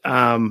asked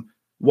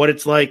what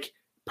it's like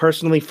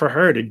personally for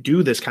her to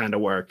do this kind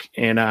of work.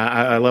 And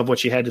I love what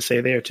she had to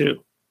say there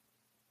too.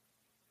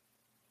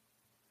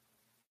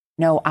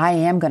 No, I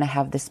am going to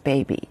have this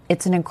baby.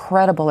 It's an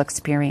incredible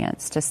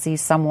experience to see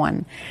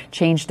someone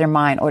change their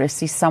mind, or to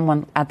see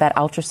someone at that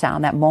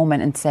ultrasound, that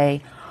moment, and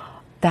say,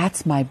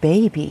 that's my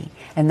baby.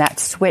 And that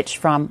switch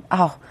from,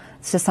 oh,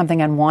 it's just something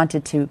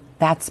unwanted, to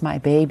that's my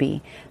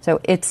baby.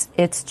 So it's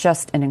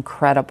just an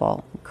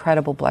incredible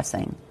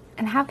blessing.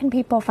 And how can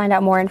people find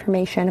out more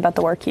information about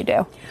the work you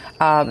do?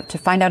 To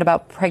find out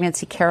about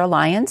Pregnancy Care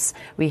Alliance,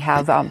 we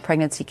have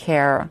Pregnancy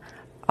Care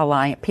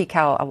Alliance,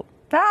 PCAL.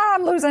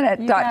 I'm losing it.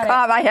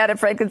 .com. I had it,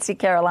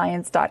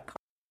 pregnancycarealliance.com.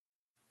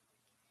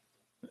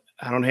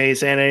 I don't hear you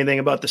saying anything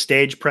about the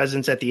stage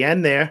presence at the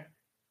end there.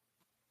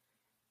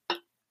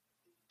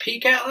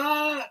 Peek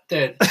out.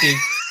 Dude, she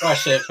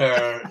crushed it for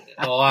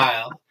a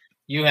while.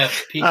 You have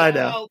peek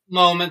out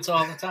moments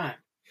all the time.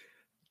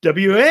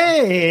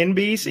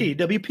 WNBC,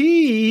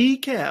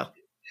 WP Cal.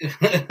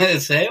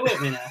 Say it with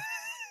me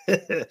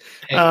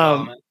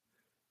now.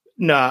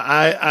 No,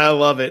 I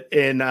love it.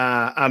 And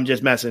I'm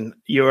just messing.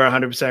 You were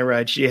 100%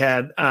 right. She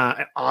had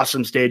an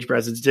awesome stage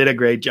presence, did a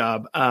great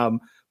job.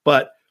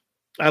 But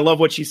I love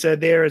what she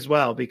said there as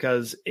well,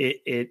 because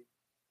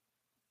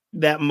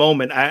that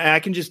moment,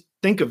 I can just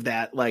think of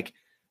that, like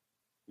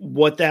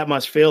what that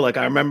must feel like.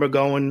 I remember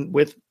going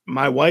with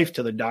my wife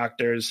to the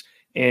doctors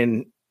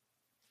and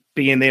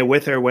being there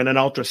with her when an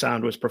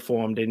ultrasound was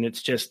performed. And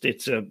it's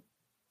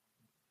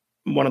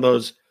one of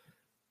those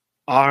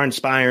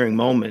awe-inspiring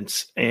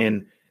moments.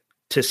 And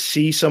to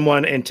see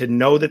someone and to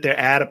know that they're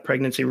at a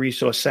pregnancy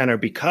resource center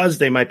because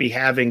they might be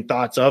having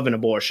thoughts of an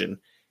abortion,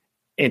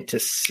 and to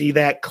see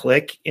that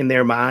click in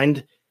their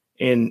mind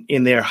and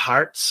in their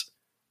hearts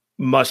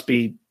must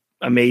be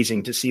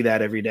amazing to see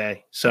that every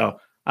day. So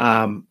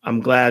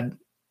I'm glad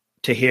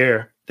to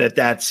hear that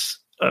that's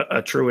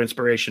a true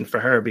inspiration for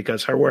her,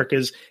 because her work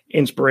is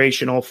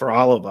inspirational for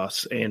all of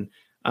us. And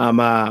I'm,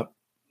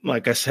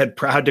 like I said,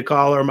 proud to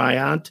call her my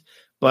aunt,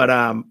 but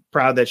I'm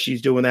proud that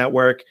she's doing that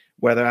work,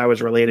 whether I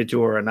was related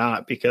to her or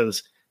not,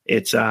 because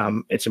it's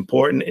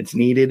important, it's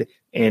needed,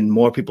 and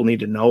more people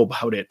need to know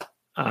about it.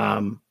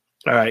 All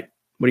right.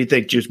 What do you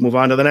think, Juice? Move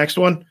on to the next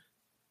one?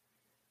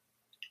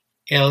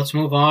 Yeah, let's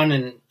move on.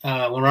 And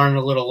we're running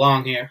a little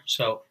long here.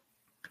 So,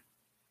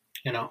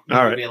 all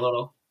right. Be a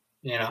little,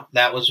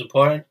 that was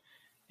important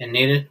and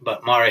needed,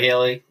 but Maura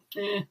Healey,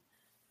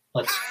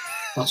 let's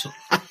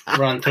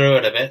run through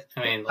it a bit.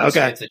 I mean, let's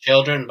save the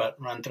children, but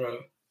run through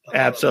it.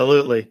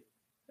 Absolutely.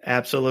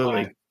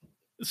 Right.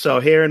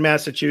 So here in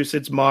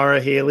Massachusetts, Maura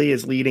Healey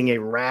is leading a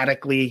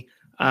radically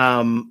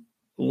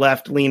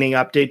left-leaning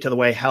update to the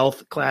way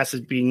health class is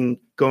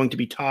going to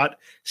be taught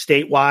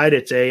statewide.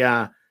 It's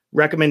a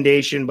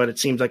recommendation, but it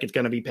seems like it's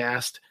going to be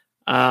passed.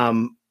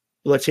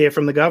 Let's hear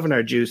from the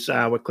governor, Juice,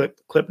 with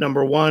clip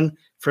number 1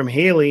 from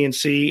Haley, and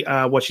see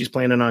what she's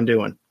planning on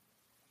doing.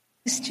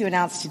 To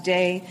announce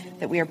today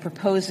that we are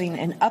proposing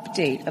an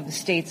update of the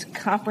state's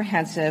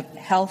comprehensive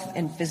health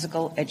and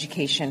physical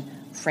education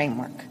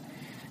framework.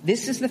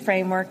 This is the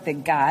framework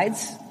that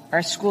guides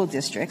our school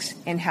districts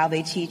in how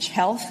they teach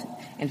health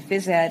and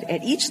phys ed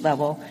at each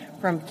level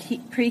from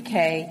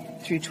pre-K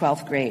through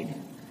 12th grade.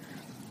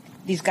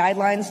 These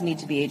guidelines need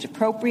to be age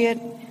appropriate.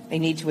 They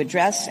need to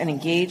address and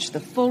engage the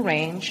full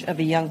range of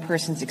a young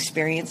person's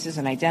experiences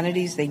and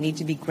identities. They need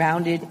to be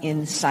grounded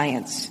in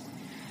science.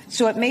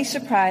 So it may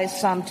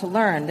surprise some to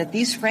learn that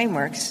these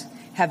frameworks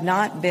have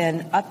not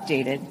been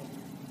updated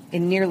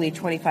in nearly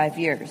 25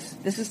 years.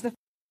 This is the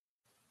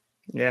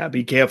Yeah,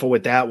 be careful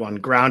with that one.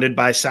 Grounded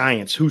by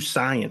science. Who's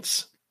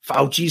science?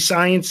 Fauci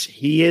science?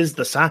 He is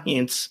the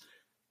science.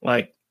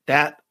 Like,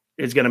 that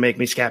is going to make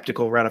me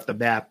skeptical right off the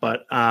bat.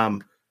 But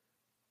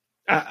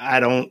I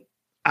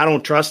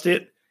don't trust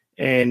it,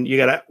 and you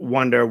got to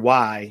wonder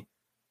why.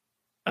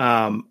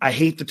 I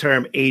hate the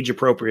term age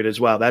appropriate as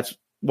well. That's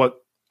what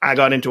I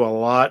got into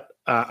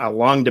a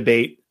long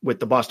debate with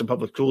the Boston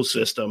Public School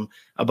System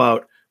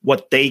about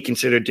what they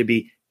considered to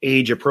be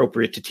age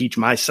appropriate to teach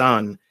my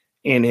son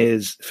in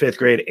his 5th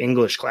grade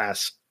English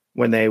class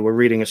when they were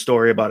reading a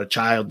story about a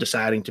child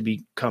deciding to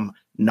become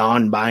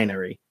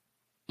non-binary.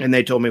 And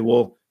they told me,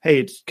 well, hey,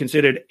 it's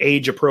considered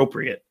age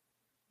appropriate.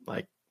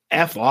 Like,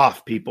 F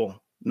off,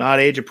 people. not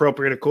age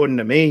appropriate according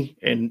to me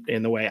and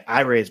in the way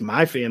I raised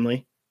my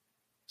family.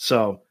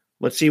 So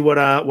let's see what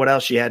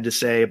else she had to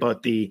say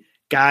about the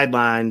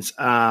guidelines.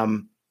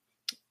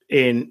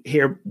 In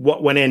here,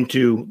 what went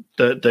into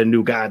the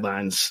new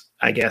guidelines,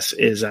 I guess,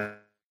 is to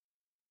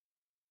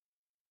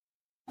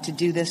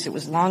do this. It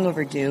was long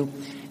overdue,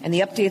 and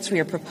the updates we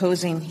are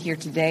proposing here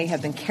today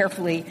have been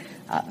carefully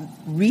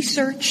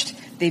researched.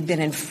 They've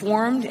been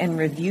informed and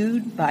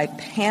reviewed by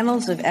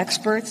panels of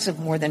experts of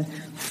more than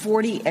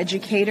 40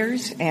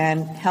 educators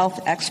and health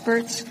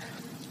experts.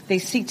 They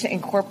seek to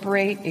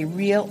incorporate a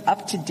real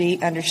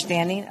up-to-date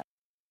understanding.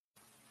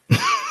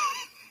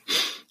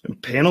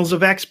 Panels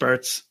of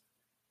experts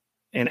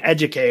and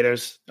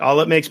educators. All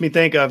it makes me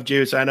think of,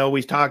 Juice, I know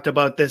we've talked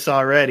about this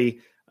already,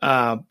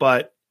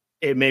 but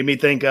it made me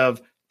think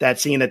of that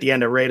scene at the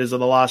end of Raiders of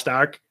the Lost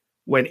Ark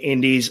when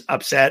Indy's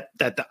upset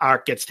that the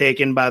Ark gets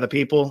taken by the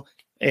people.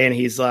 And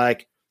he's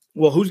like,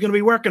 well, who's going to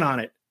be working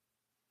on it?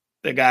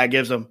 The guy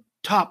gives him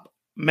top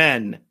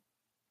men.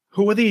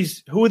 Who are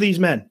these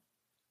men?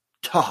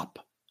 Top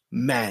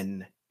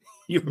men.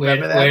 You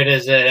remember that? Where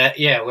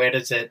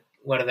does it,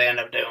 what do they end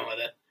up doing with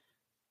it?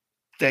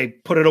 They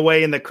put it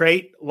away in the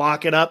crate,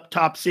 lock it up,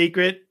 top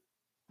secret,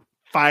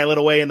 file it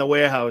away in the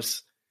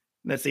warehouse.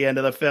 And that's the end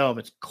of the film.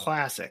 It's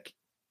classic.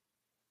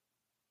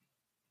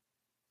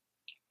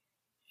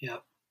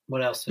 Yep.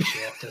 What else does she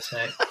have to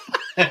say?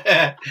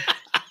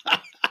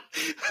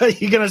 Are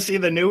you going to see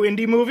the new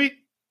Indy movie?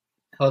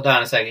 Hold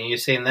on a second. You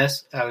seen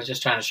this? I was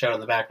just trying to show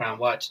in the background.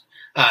 Watch.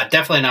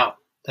 Definitely not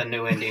the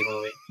new Indy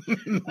movie.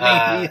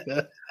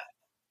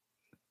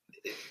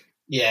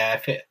 Yeah,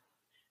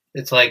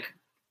 it's like,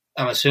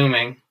 I'm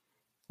assuming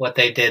what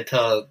they did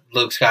to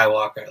Luke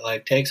Skywalker,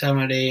 like take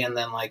somebody and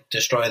then like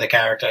destroy the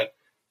character.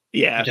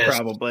 Yeah, just,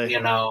 probably.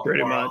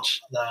 Pretty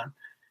much.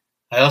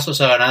 I also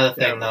saw another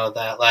thing though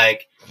that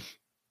like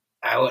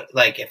I would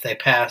like if they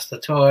passed the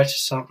torch,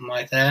 something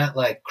like that,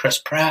 like Chris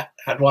Pratt.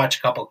 I'd watch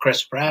a couple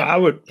Chris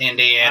Pratt.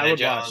 Indiana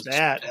Jones. Watch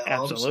that.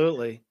 Films.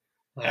 Absolutely.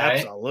 Right?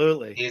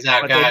 Absolutely. He's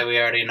our guy. We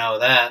already know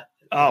that.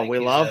 Oh, like, we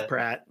love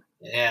Pratt.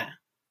 Yeah.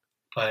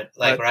 But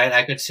right,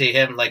 I could see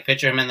him like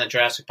picture him in the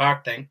Jurassic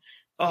Park thing.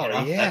 Oh,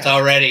 yeah. That's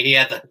already he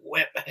had the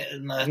whip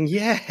and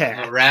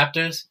the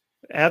Raptors.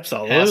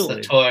 Absolutely. Pass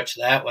the torch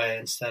that way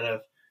instead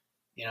of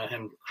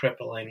him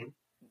crippling.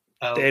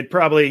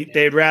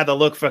 They'd rather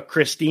look for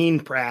Christine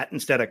Pratt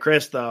instead of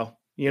Chris, though.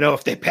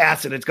 If they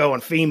pass it, it's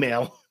going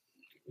female.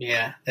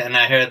 Yeah, and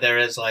I heard there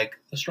is like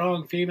a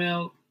strong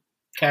female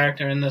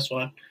character in this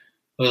one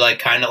who like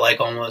kind of like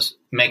almost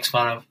makes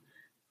fun of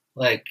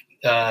like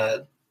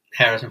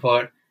Harrison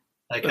Ford.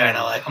 Like kind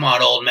of like, come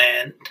on, old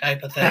man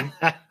type of thing.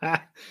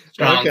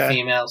 Strong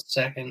female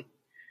second.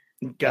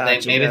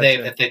 Gotcha,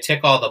 if they tick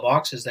all the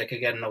boxes, they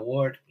could get an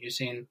award. You've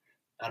seen,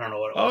 I don't know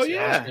what it was.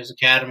 Oscars,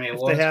 Academy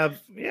Awards. They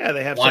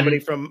have somebody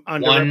from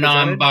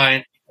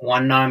underrepresented.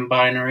 One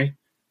non-binary.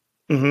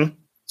 Mm-hmm.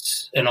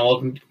 An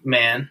old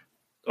man.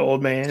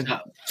 Someone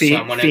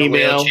female. In a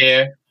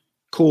wheelchair.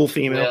 Cool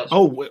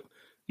female.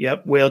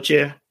 Yep,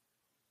 wheelchair.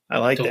 I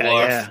like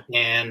that. Yeah,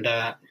 and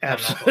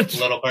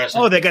little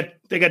person. Oh, they got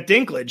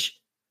Dinklage.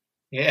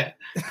 Yeah,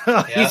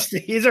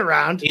 he's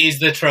around. He's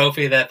the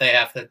trophy that they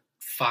have to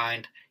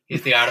find.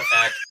 He's the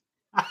artifact.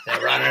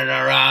 They're running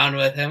around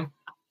with him.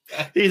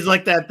 He's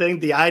like that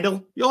thing, the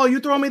idol. Yo, you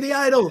throw me the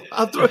idol,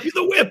 I'll throw you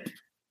the whip.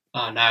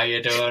 Oh, now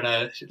you're doing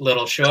a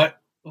little short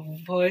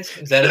voice.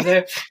 Is that his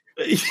name?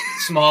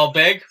 Small,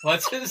 big.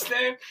 What's his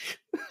name?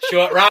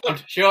 Short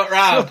round.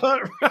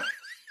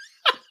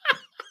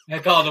 I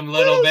called him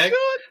little big.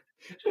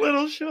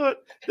 Little short.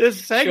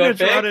 This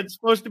segment's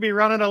supposed to be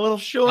running a little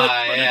short,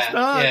 but it's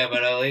not. Yeah,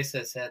 but at least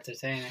it's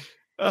entertaining.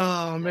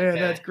 Oh, man,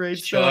 that's great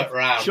short stuff.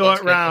 Round.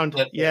 Short round.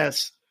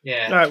 Yes.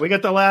 Yeah. All right, we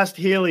got the last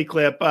Healy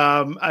clip.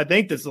 I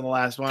think this is the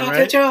last one, Dr.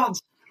 right?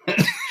 Jones.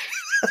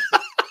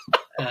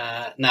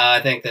 No,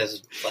 I think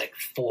there's like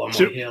 4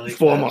 more Healy clips.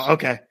 4 more.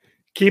 Okay.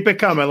 Keep it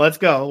coming. Let's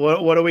go.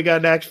 What do we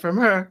got next from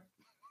her?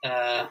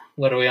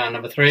 What are we on,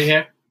 number 3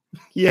 here?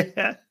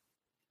 Yeah.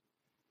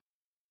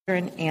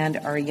 And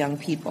our young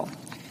people.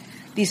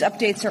 These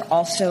updates are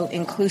also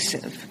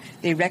inclusive.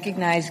 They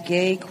recognize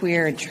gay,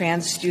 queer, and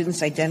trans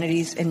students'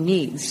 identities and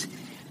needs.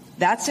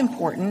 That's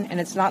important, and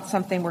it's not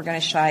something we're going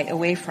to shy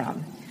away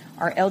from.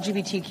 Our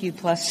LGBTQ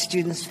plus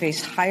students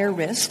face higher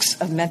risks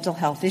of mental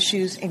health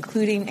issues,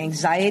 including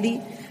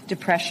anxiety,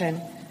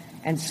 depression,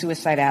 and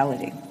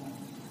suicidality.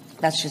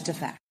 That's just a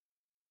fact.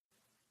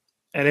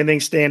 Anything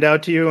stand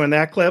out to you in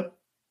that clip?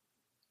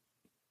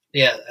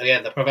 Yeah,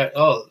 again, the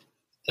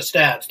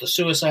stats, the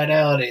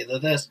suicidality, the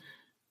this.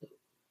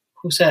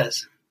 Who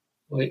says?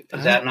 Wait,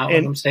 is that not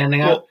what I'm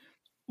standing out?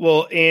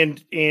 Well,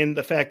 and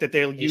the fact that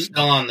they'll use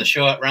still on the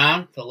short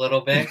round, the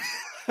little big,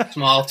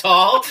 small,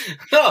 tall.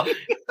 No,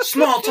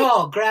 small,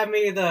 tall. Grab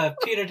me the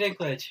Peter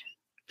Dinklage.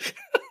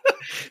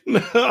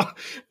 No,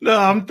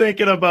 I'm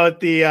thinking about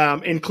the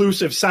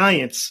inclusive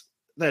science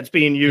that's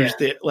being used.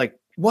 Yeah. Like,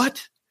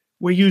 what?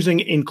 We're using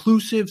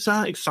inclusive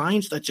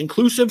science that's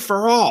inclusive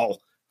for all.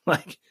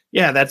 Like,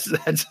 yeah, that's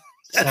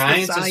That's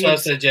science the is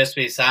supposed to just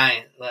be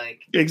science.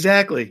 Like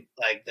exactly.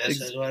 Like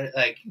this is what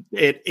like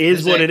it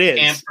is. What it is.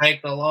 Can't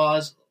break the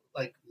laws,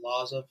 like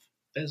laws of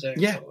physics.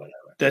 Yeah, or whatever.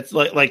 that's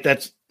like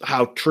that's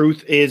how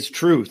truth is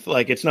truth.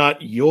 Like it's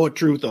not your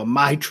truth or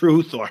my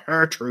truth or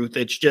her truth.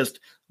 It's just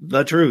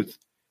the truth.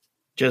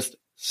 Just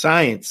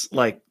science.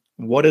 Like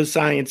what does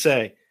science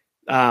say?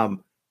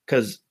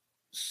 Because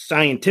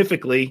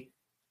scientifically,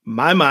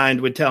 my mind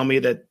would tell me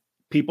that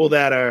people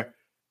that are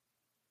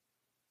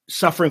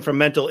suffering from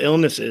mental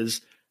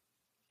illnesses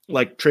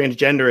like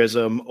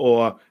transgenderism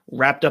or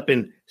wrapped up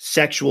in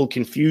sexual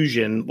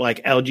confusion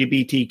like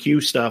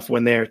LGBTQ stuff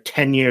when they're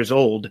 10 years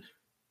old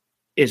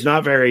is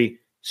not very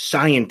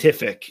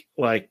scientific.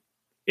 Like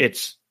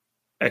it's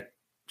a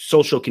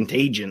social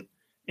contagion,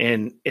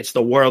 and it's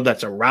the world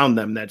that's around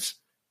them that's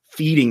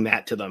feeding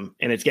that to them,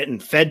 and it's getting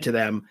fed to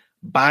them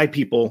by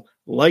people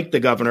like the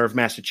governor of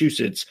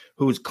Massachusetts,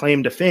 whose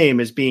claim to fame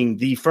is being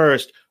the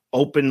first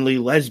openly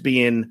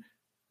lesbian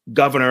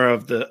governor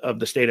of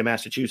the state of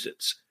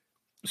Massachusetts.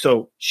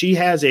 So she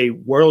has a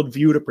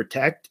worldview to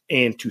protect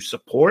and to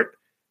support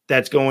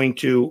that's going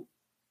to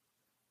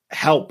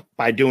help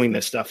by doing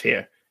this stuff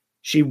here.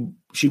 She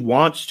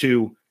wants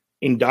to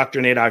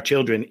indoctrinate our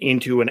children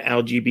into an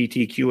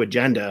LGBTQ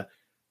agenda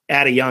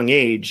at a young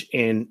age,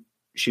 and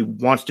she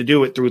wants to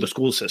do it through the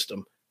school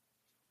system.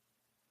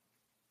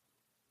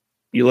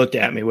 You looked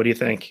at me. What do you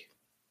think?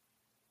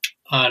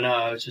 Oh, no,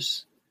 I was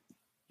just...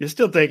 You're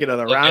still thinking of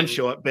the round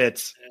short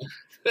bits.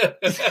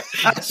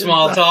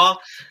 Small tall?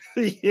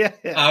 Yeah.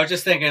 I was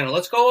just thinking,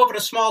 let's go over to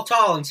small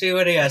tall and see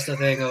what he has to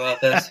think about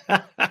this.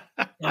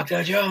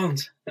 Dr.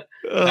 Jones. All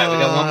right, we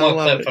got one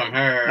more clip from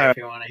her if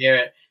you want to hear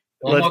it.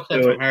 One more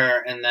clip from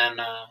her, and then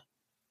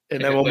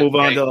we'll move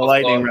on to the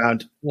lightning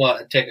round. Well,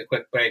 take a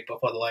quick break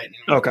before the lightning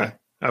round.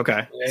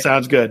 Okay.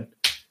 Sounds good.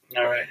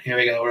 All right, here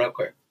we go, real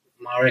quick.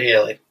 Maura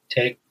Healey,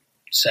 take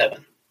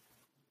 7.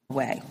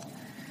 Way.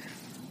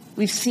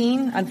 We've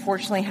seen,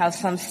 unfortunately, how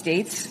some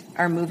states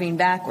are moving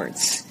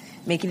backwards,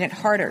 making it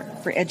harder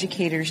for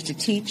educators to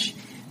teach,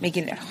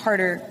 making it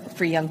harder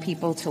for young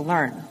people to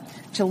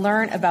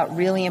learn about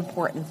really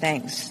important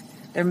things,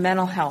 their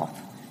mental health,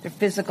 their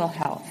physical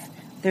health,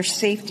 their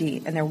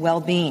safety, and their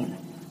well-being.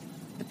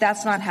 But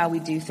that's not how we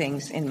do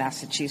things in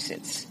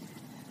Massachusetts.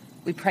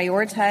 We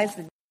prioritize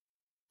the...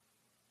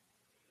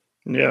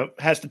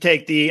 Has to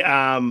take the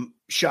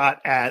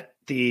shot at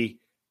the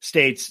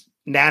states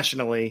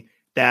nationally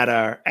that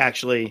are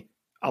actually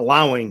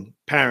allowing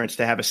parents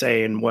to have a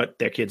say in what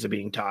their kids are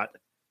being taught.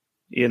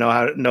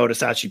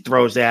 Notice how she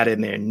throws that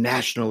in there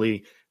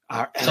nationally.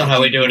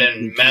 Somehow we do it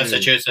in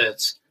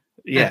Massachusetts.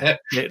 Yeah,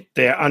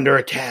 they're under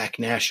attack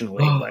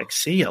nationally. Like,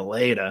 see you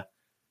later.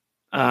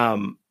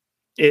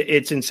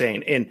 It's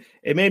insane, and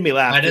it made me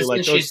laugh. Why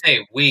doesn't she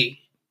say we?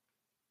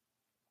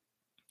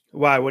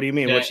 Why? What do you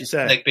mean? What'd she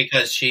say? Like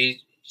because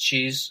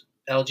she's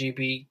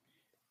LGBT.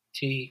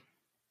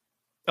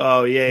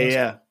 Oh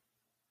yeah.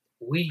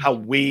 We how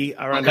we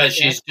are because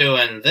she's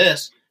doing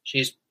this.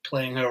 She's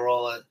playing her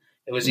role.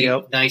 It was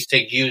nice to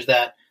use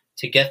that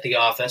to get the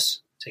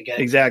office, to get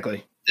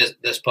exactly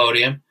this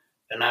podium,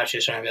 and now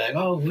she's trying to be like,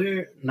 oh,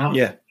 we're not.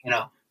 Yeah,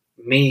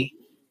 me.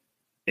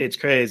 It's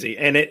crazy,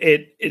 and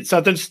it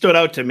something stood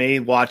out to me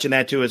watching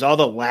that too. Is all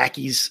the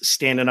lackeys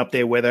standing up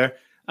there with her.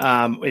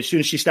 As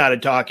soon as she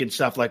started talking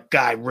stuff, like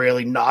guy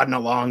really nodding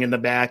along in the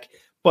back,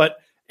 but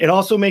it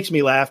also makes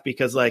me laugh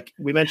because, like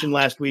we mentioned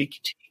last week,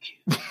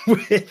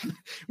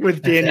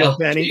 with Daniel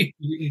Penny,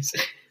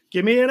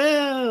 give me an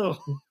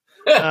L.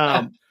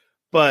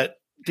 But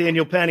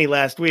Daniel Penny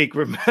last week,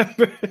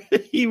 remember,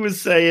 he was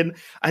saying,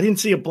 I didn't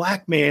see a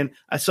black man.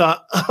 I saw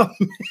a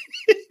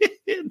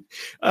man.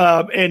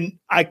 And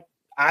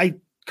I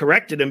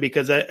corrected him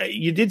because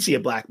you did see a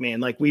black man.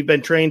 Like we've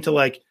been trained to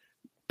like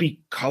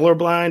be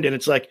colorblind, and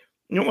it's like,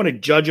 you don't want to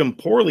judge him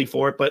poorly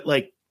for it, but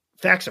like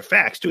facts are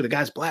facts too. The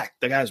guy's black,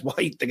 the guy's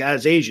white, the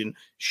guy's Asian,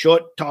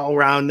 short, tall,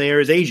 round there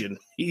is Asian.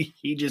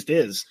 He just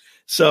is.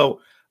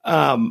 So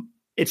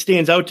it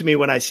stands out to me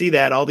when I see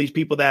that all these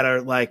people that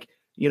are like,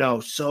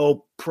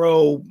 so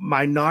pro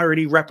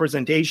minority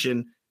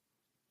representation,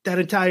 that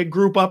entire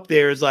group up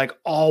there is like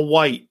all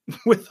white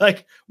with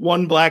like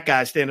one black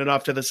guy standing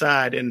off to the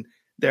side, and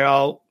they're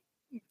all,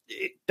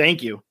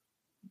 thank you.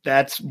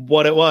 That's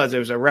what it was. It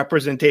was a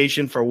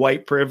representation for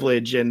white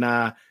privilege and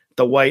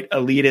the white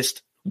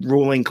elitist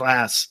ruling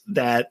class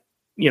that,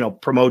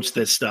 promotes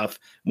this stuff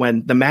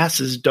when the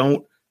masses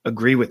don't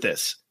agree with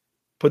this.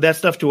 Put that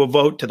stuff to a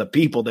vote to the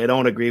people. They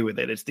don't agree with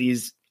it. It's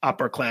these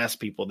upper class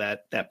people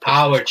that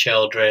our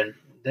children,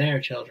 their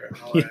children.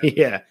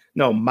 Yeah.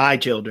 No, my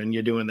children,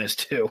 you're doing this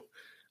too.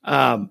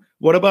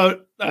 What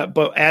about,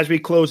 but as we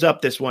close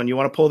up this one, you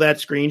want to pull that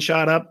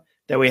screenshot up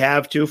that we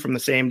have too from the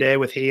same day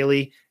with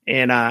Haley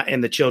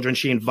and the children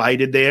she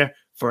invited there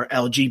for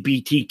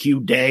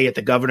LGBTQ day at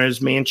the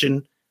governor's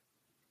mansion.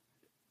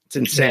 It's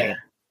insane.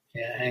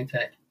 Yeah, hang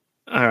tight.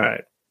 All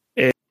right.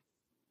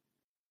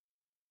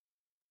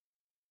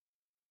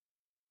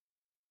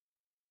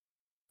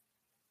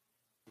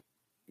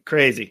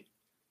 Crazy.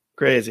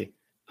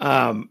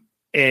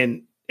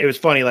 And it was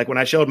funny. Like when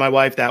I showed my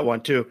wife that one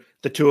too,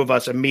 the two of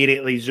us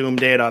immediately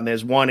zoomed in on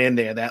there's one in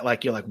there that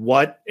like, you're like,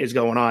 what is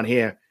going on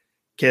here?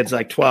 Kid's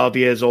like 12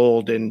 years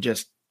old and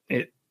just,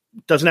 it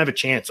doesn't have a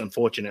chance,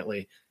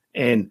 unfortunately.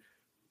 And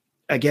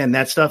again,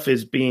 that stuff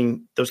is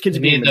being, those kids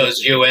You need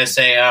those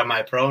USA are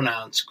my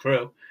pronouns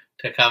crew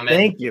to come in.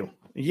 Thank you.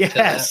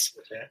 Yes.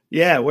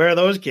 Yeah. Where are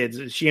those kids?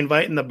 Is she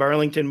inviting the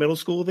Burlington Middle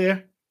School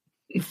there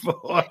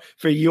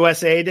for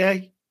USA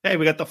Day? Hey,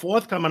 we got the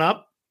 4th coming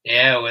up.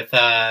 Yeah, with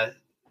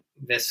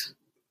this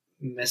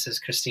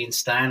Mrs. Christine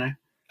Steiner.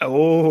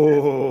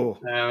 Oh,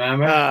 I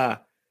remember.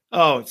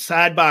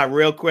 Sidebar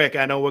real quick.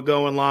 I know we're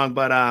going long,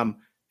 but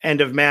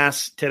end of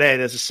Mass today.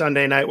 There's a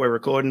Sunday night we're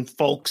recording,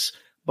 folks.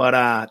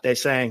 But they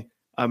sang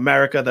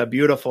America the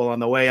Beautiful on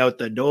the way out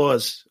the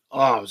doors.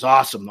 Oh, it was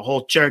awesome. The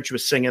whole church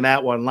was singing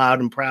that one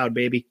loud and proud,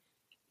 baby.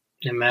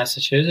 In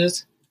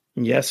Massachusetts?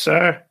 Yes,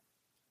 sir.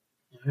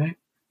 All right.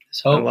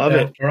 There's hope. I love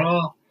it. After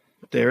all.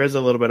 There is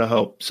a little bit of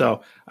hope.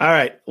 So, all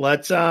right,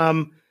 let's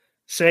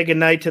say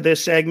goodnight to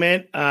this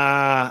segment.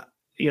 We're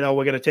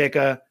going to take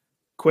a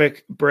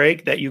quick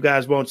break that you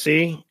guys won't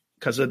see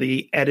because of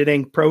the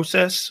editing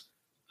process.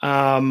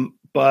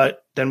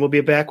 But then we'll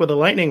be back with a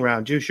lightning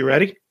round. Juice, you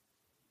ready?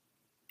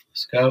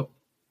 Let's go.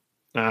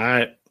 All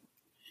right.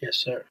 Yes,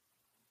 sir.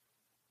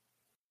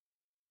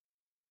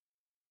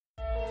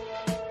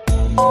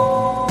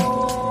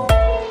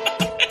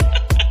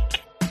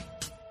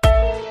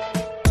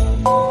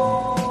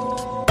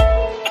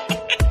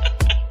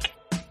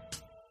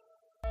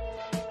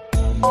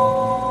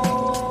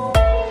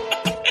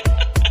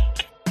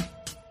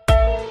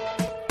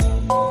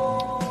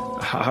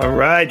 All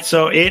right,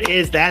 so it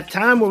is that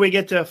time where we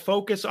get to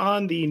focus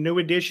on the new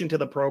addition to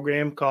the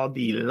program called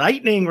the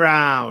Lightning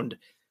Round.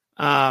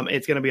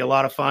 It's going to be a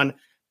lot of fun.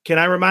 Can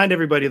I remind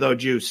everybody, though,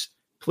 Juice,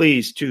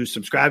 please to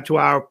subscribe to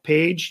our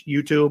page,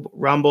 YouTube,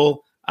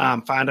 Rumble,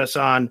 find us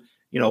on,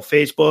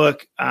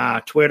 Facebook,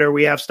 Twitter.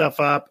 We have stuff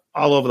up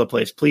all over the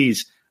place.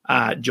 Please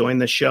join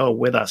the show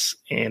with us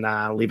and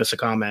leave us a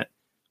comment.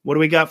 What do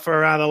we got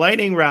for the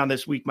Lightning Round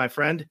this week, my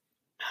friend?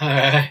 All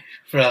right,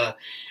 brother.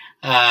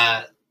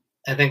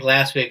 I think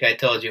last week I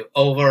told you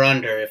over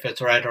under if it's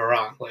right or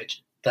wrong,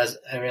 which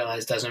I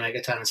realize doesn't make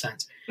a ton of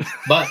sense.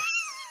 But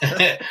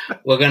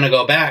we're going to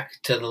go back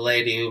to the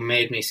lady who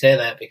made me say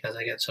that because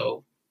I get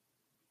so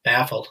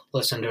baffled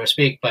listening to her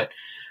speak. But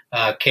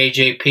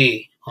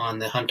KJP on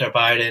the Hunter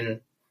Biden,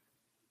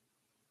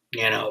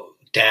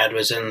 dad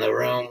was in the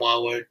room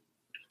while we're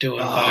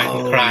doing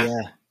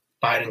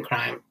Biden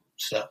crime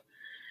stuff.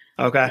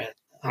 Okay.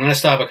 I'm going to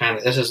stop it kind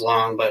of. This is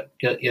long, but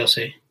you'll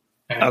see.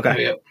 All right,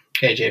 okay. Here we go.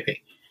 KJP.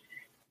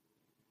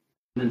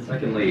 And then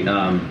secondly,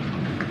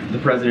 the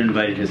president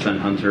invited his son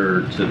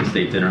Hunter to the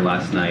state dinner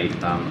last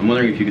night. I'm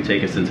wondering if you could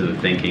take us into the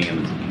thinking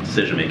and the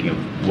decision-making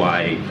of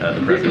why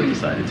the president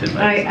decided to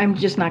invite I'm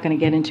just not going to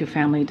get into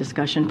family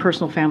discussion,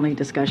 personal family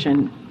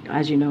discussion.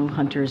 As you know,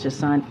 Hunter is his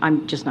son.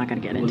 I'm just not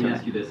going to get into it.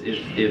 Let me ask you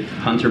this. If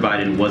Hunter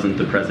Biden wasn't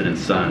the president's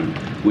son,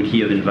 would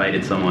he have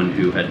invited someone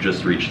who had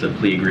just reached a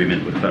plea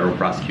agreement with federal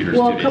prosecutors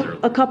 2 days earlier?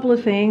 A couple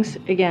of things.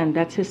 Again,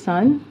 that's his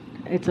son.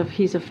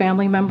 He's a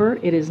family member.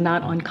 It is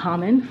not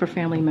uncommon for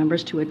family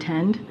members to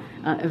attend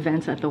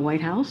events at the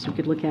White House. You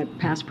could look at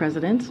past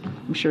presidents.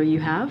 I'm sure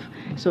you have.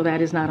 So that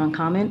is not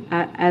uncommon.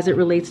 As it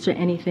relates to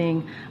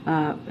anything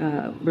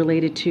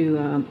related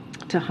to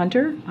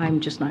Hunter, I'm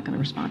just not going to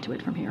respond to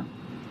it from here.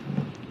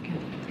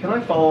 Can I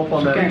follow up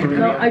on that?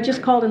 No, I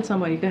just called in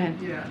somebody. Go ahead.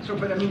 Yeah. So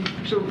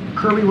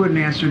Curley wouldn't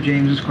answer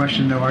James's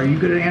question, though. Are you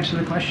going to answer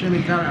the question? I mean,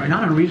 it's not an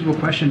unreasonable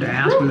question to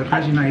ask whether the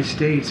President of the United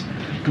States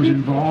was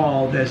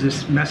involved, as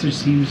this message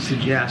seems to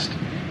suggest,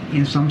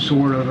 in some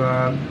sort of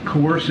a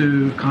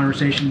coercive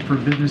conversation for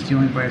business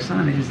dealings by his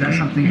son. Is that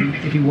something,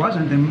 if he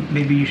wasn't, then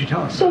maybe you should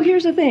tell us. So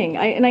here's the thing,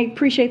 and I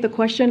appreciate the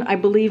question. I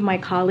believe my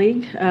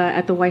colleague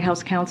at the White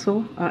House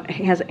Counsel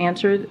has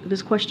answered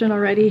this question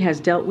already, has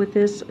dealt with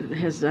this,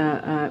 has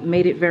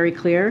made it very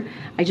clear.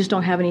 I just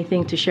don't have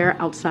anything to share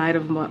outside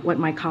of what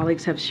my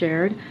colleagues have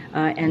shared,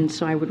 and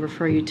so I would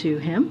refer you to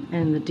him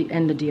and the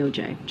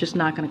DOJ. Just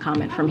not going to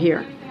comment from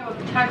here.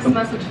 Text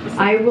message.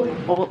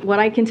 What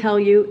I can tell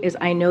you is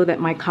I know that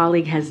my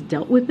colleague has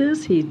dealt with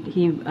this. He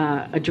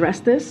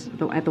addressed this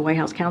at the White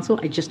House Counsel.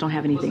 I just don't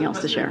have anything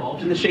else to share.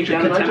 In the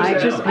shakedown I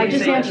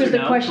just answered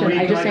the question.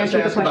 I just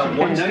answered the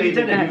question. No, you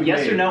didn't.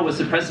 Yes or no? Was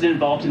the president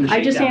involved in the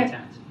shakedown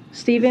attempt?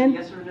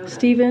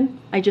 Stephen,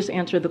 I just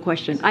answered the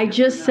question. I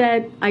just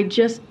said,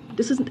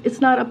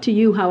 it's not up to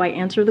you how I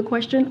answer the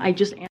question.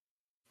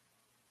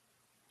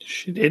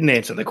 She didn't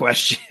answer the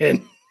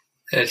question.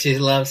 She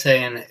loves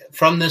saying,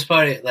 from this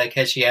podium, like,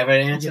 has she ever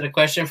answered a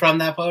question from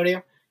that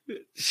podium?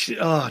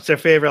 It's her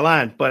favorite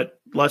line. But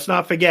let's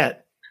not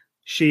forget,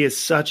 she is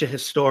such a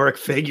historic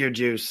figure,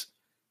 Juice.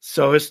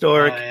 So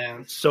historic,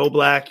 so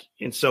black,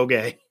 and so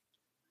gay.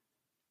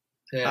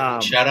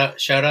 Shout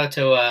out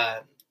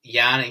to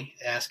Yanni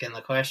asking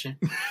the question.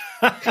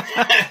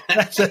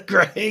 That's a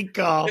great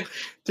call.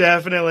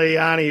 Definitely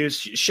Yanni, who's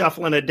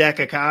shuffling a deck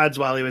of cards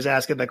while he was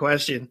asking the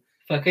question.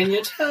 But can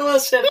you tell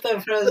us if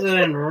the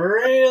president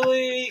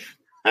really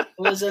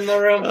was in the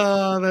room.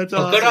 Oh, that's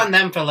well, awesome. good on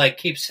them for like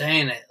keep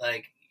saying it.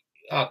 Like,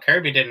 oh,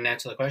 Kirby didn't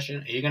answer the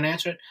question. Are you going to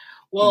answer it?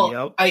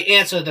 Well, I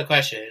answered the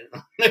question.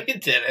 No, you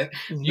didn't.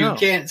 You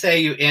can't say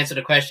you answered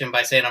a question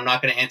by saying I'm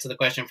not going to answer the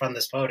question from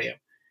this podium.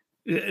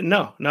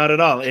 No, not at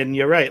all. And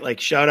you're right. Like,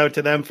 shout out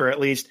to them for at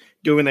least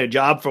doing their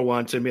job for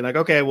once and be like,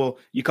 okay, well,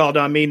 you called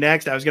on me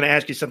next. I was going to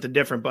ask you something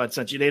different, but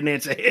since you didn't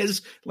answer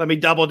his, let me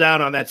double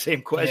down on that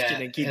same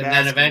question and keep asking.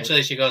 And then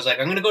eventually she goes like,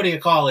 I'm going to go to your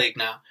colleague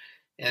now.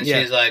 And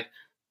she's like,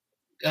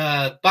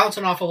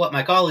 bouncing off of what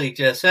my colleague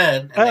just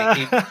said. And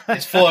they keep,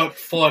 it's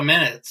 4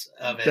 minutes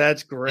of it.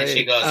 That's great. And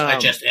she goes, I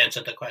just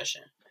answered the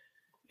question.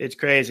 It's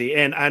crazy.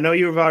 And I know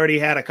you've already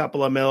had a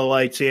couple of Miller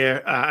Lights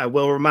here. I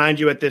will remind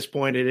you at this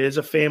point, it is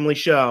a family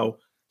show.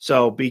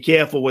 So be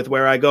careful with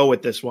where I go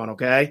with this one,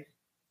 okay?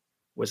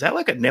 Was that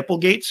like a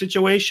Nipplegate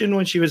situation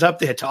when she was up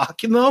there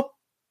talking, though?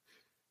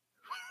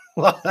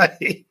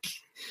 Like,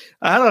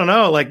 I don't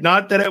know. Like,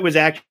 not that it was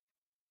actually.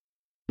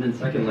 And then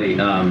secondly,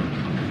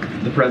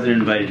 the president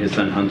invited his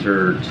son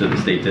Hunter to the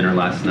state dinner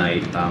last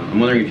night. I'm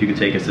wondering if you could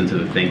take us into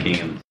the thinking.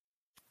 And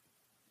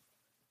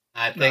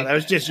I think that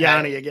was just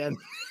Yanni again.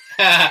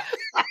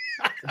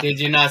 Did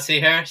you not see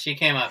her? She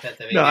came up at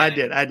the beginning. No, I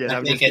did. I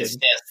think it's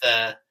just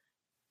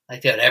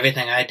like, dude,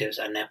 everything I do is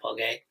on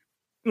Nipplegate.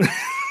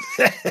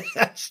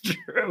 That's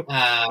true.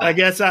 I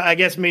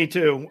guess me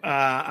too.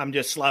 I'm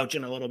just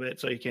slouching a little bit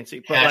so you can't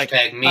see. But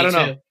hashtag me I don't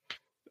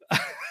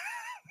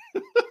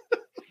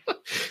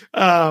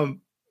know.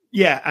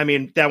 Yeah, I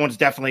mean, that one's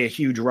definitely a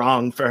huge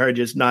wrong for her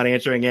just not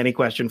answering any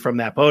question from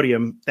that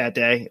podium that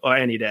day or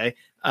any day.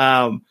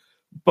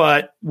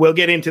 But we'll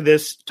get into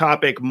this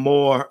topic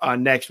more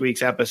on next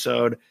week's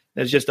episode.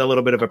 There's just a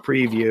little bit of a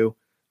preview.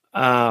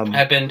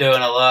 I've been doing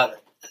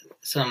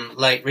some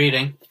light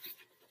reading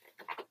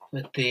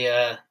with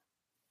the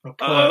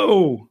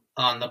report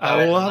on the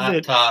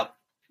laptop.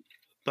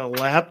 The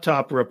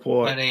laptop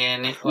report.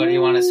 What do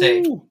you want to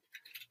say?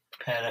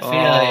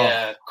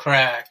 Pedophilia,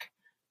 crack.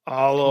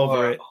 All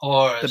over it.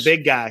 Horrors. The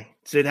big guy.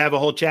 So they'd have a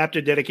whole chapter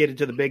dedicated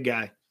to the big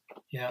guy.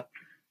 Yeah.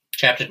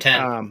 Chapter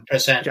 10%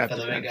 for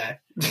the big guy.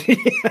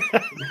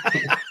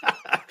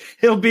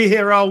 He'll be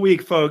here all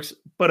week, folks.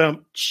 But all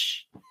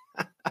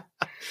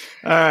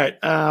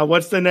right.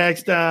 What's the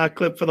next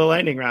clip for the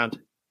lightning round?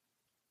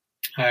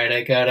 All right,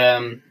 I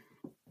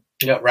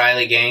got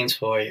Riley Gaines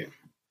for you.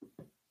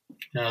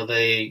 You know,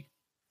 the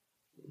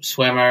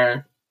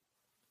swimmer,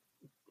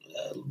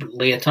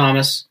 Leah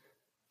Thomas.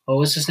 What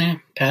was his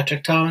name?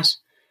 Patrick Thomas?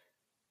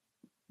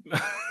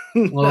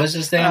 What was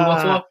his name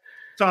before?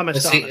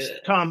 Thomas.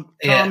 Tom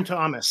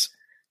Thomas.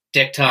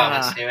 Dick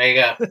Thomas. Here we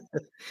go.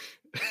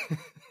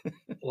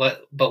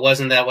 What? But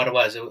wasn't that what it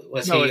was?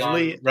 Was he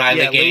on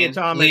Riley Gaines?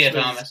 Leah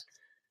Thomas.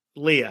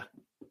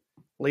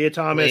 Leah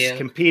Thomas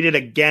competed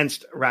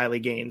against Riley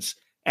Gaines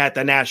at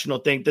the national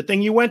thing. The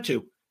thing you went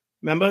to.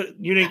 Remember?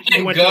 You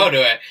didn't go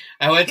to it.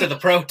 I went to the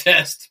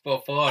protest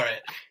before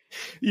it.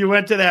 You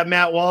went to that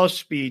Matt Walsh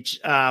speech,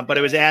 but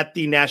it was at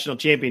the national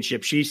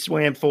championship. She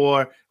swam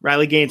for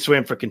Riley Gaines,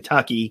 swam for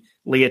Kentucky.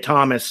 Leah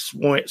Thomas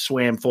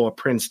swam for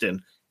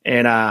Princeton,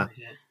 and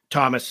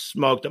Thomas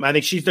smoked him. I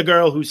think she's the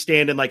girl who's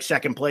standing like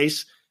second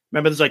place.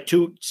 Remember, there's like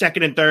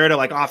second and third are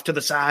like off to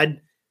the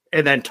side,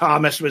 and then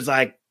Thomas was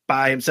like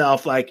by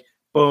himself, like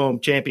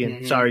boom, champion.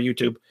 Mm-hmm. Sorry,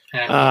 YouTube.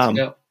 Let's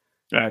go.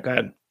 All right, go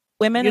ahead.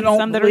 Women and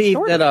some that are short. You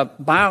don't believe that a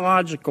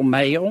biological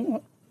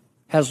male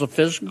has a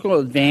physical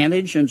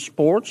advantage in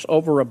sports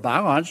over a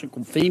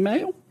biological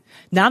female?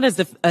 Not as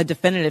a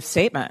definitive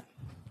statement.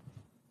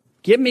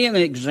 Give me an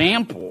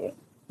example.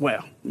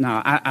 Well,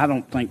 no, I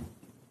don't think.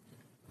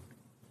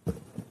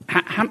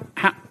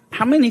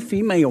 How many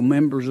female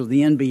members of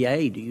the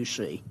NBA do you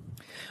see?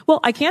 Well,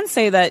 I can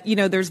say that,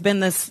 there's been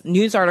this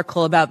news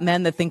article about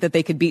men that think that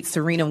they could beat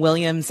Serena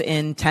Williams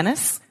in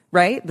tennis,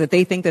 right? That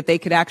they think that they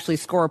could actually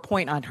score a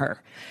point on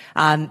her.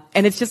 And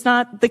it's just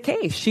not the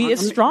case. She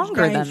is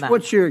stronger than that.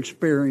 What's your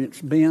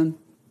experience, Ben?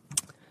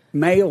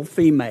 Male,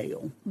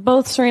 female?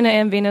 Both Serena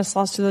and Venus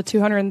lost to the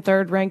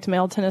 203rd ranked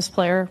male tennis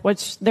player,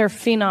 which they're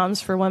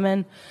phenoms for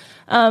women.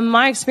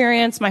 My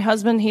experience, my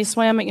husband, he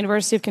swam at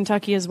University of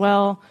Kentucky as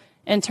well.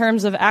 In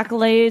terms of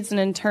accolades and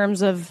in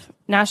terms of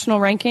national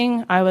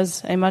ranking, I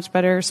was a much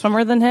better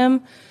swimmer than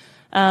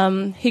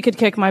him. He could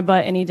kick my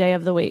butt any day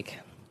of the week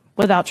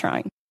without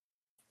trying.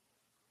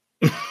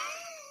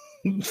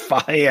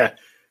 Fire.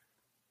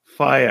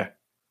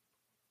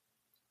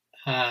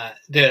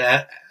 Dude,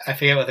 I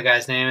forget what the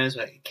guy's name is,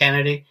 but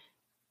Kennedy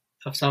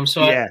of some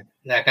sort. Yeah.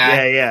 That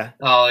guy? Yeah.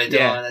 Oh, he's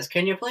doing this.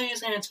 Can you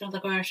please answer the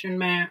question,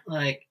 Matt?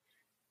 Like,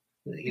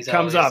 he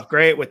comes off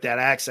great with that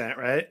accent,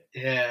 right?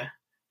 Yeah.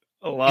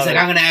 He's like,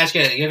 I'm going to ask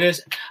you. Give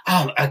us.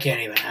 Oh, I can't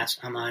even ask.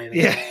 I'm not even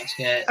going to ask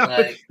it.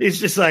 Like, he's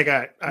just like,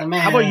 how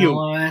about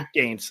you,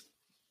 Gaines?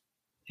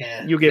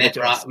 Yeah. You give it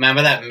to us.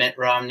 Remember that Mitt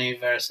Romney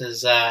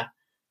versus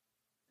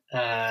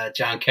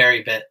John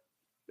Kerry bit?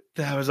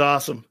 That was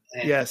awesome.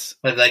 Yeah. Yes.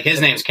 But like his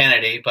name's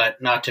Kennedy,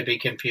 but not to be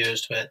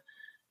confused with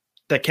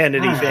the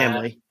Kennedy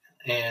family.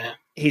 Yeah.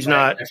 He's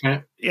not.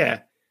 Different.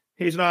 Yeah.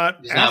 He's not.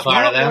 He's not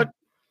part of that.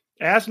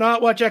 Ask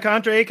not what your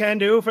country can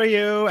do for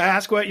you.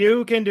 Ask what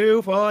you can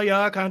do for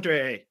your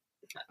country.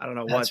 I don't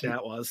know what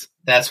that was.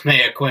 That's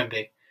Mayor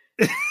Quimby.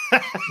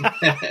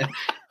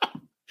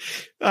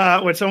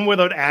 When someone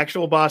with an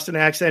actual Boston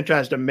accent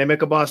tries to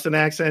mimic a Boston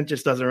accent,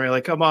 just doesn't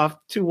really come off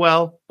too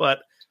well. But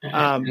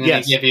I'm going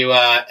yes. to give you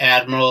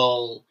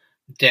Admiral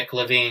Dick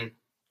Levine.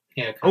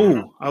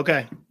 Oh,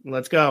 okay.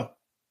 Let's go.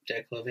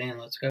 Dick Levine,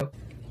 let's go.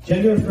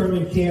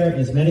 Gender-affirming care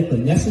is medically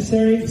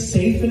necessary,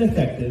 safe, and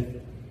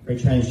effective for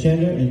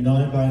transgender and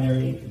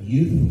non-binary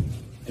youth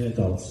and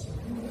adults.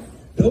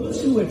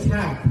 Those who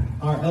attack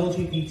our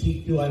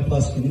LGBTQI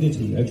plus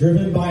community are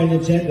driven by an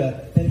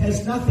agenda that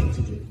has nothing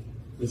to do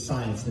with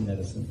science and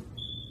medicine.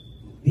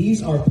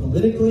 These are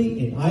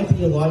politically and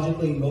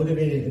ideologically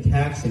motivated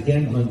attacks,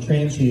 again, on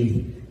trans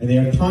youth, and they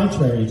are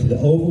contrary to the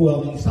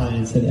overwhelming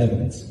science and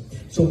evidence.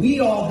 So we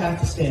all have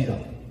to stand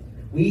up.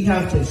 We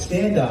have to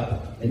stand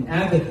up and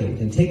advocate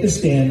and take a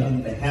stand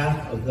on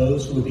behalf of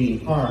those who are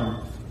being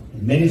harmed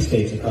in many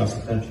states across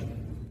the country.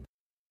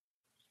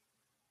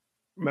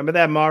 Remember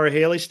that Maura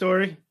Haley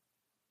story?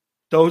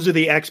 Those are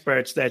the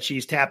experts that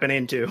she's tapping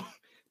into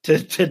to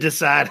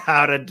decide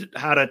how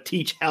to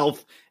teach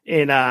health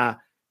and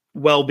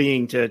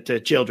well-being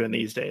to children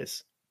these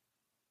days.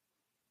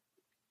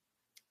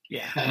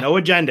 Yeah, no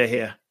agenda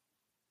here.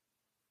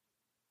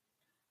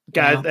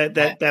 Guys,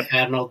 that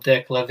Admiral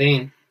Dick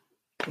Levine.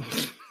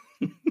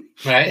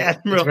 Right?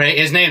 Admiral.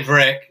 His name's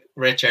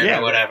Richard,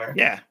 or whatever.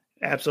 Yeah,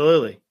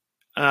 absolutely.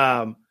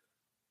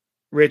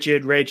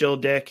 Richard, Rachel,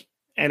 Dick,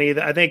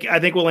 I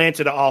think we'll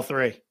answer to all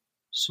three.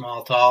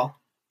 Small, tall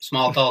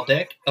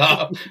Dick.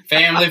 Oh,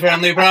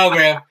 family-friendly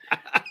program.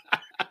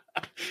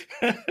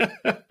 All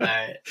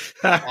right.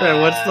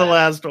 What's the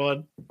last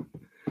one?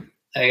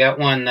 I got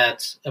one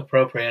that's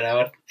appropriate. I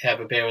would have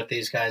a beer with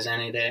these guys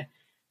any day.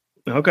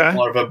 Okay.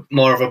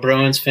 More of a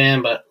Bruins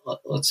fan, but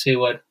let's see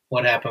what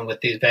happened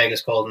with these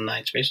Vegas Golden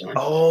Knights recently.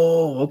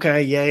 Oh,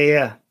 okay.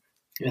 Yeah.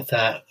 With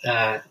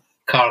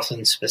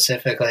Carlson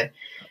specifically.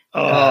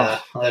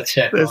 Oh, let's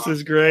check. This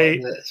is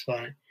great. It's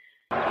funny.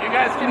 You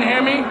guys can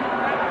hear me?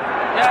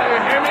 Yeah, you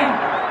hear me?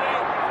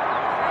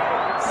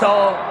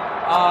 So,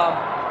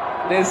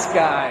 this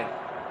guy,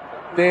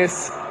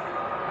 this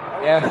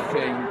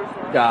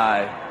effing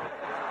guy.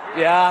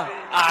 Yeah,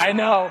 I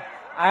know.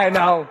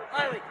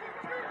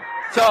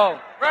 So,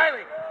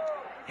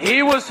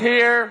 he was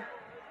here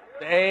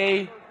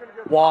day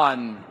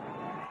one.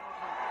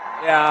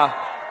 Yeah.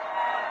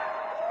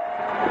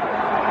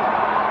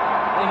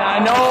 And I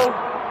know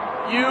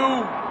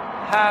you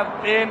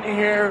have been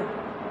here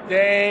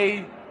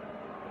day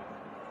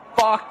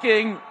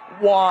fucking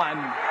one.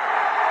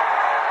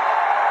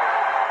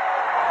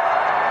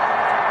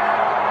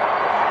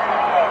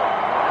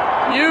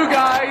 You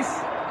guys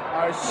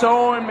are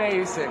so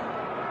amazing.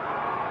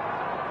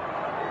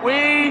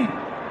 We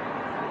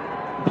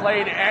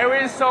played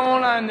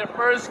Arizona in the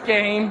first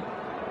game,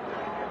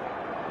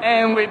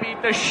 and we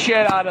beat the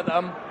shit out of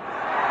them.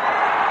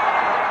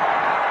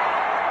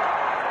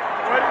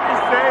 What did you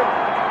say?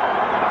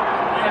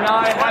 And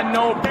I had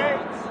no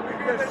points.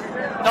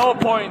 No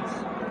points.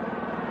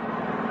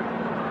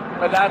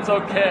 But that's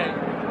okay.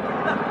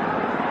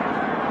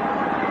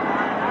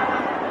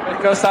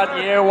 Because at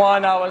year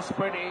one, I was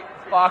pretty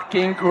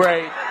fucking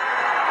great.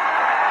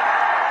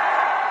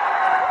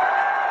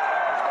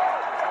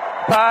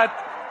 But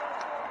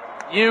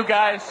you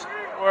guys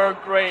were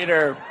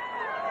greater.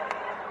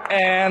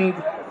 And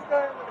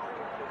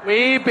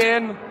we've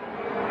been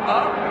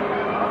up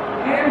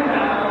and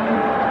down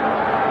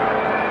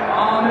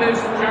on this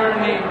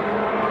journey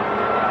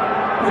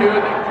to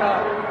the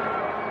cup.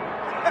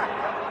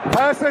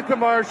 Pass it to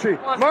Marshy.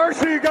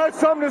 Marshy, you got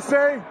something to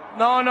say?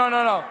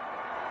 No.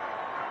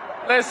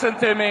 Listen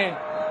to me.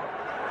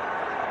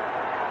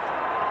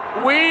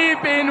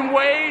 We've been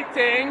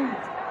waiting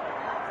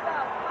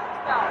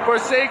for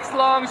 6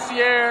 long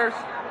years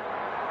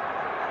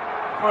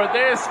for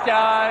this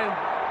guy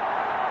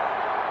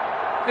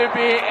to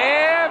be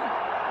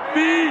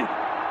MVP.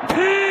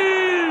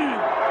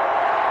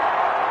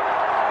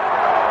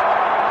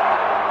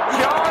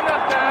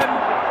 Jonathan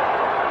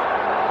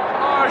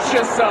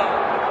Marchessault.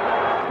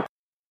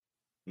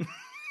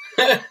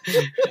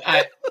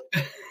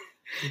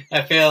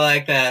 I feel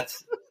like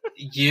that's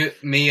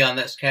me on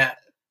this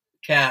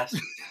cast.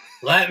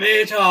 Let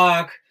me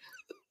talk.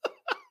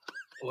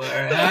 We're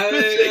having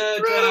a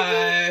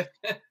time.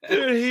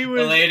 Dude, he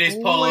was the ladies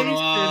pulling him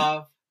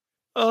off.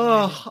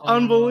 Oh,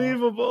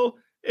 unbelievable.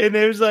 And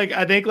there's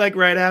I think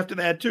right after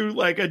that too,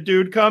 a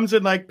dude comes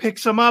and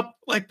picks him up,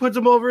 puts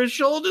him over his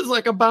shoulders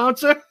like a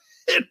bouncer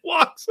and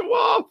walks him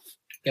off.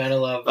 Gotta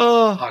love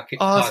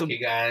awesome. hockey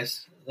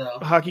guys. So.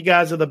 Hockey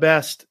guys are the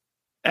best.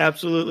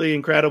 Absolutely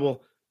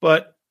incredible.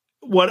 But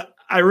what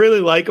I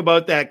really like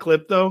about that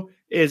clip though,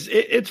 is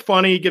it's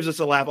funny. It gives us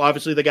a laugh.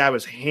 Obviously the guy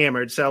was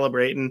hammered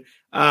celebrating,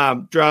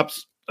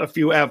 drops a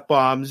few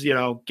F-bombs,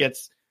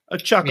 gets a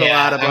chuckle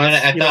out of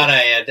us. I thought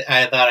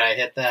I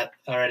hit that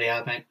already.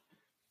 I think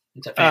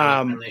it's a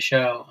family-friendly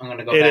show. I'm going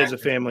to go back. It is a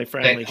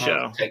family-friendly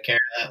show. Take care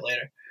of that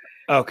later.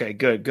 Okay,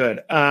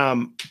 good.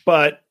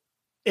 But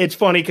it's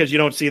funny because you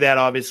don't see that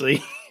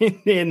obviously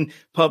in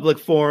public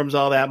forums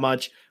all that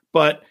much,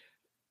 but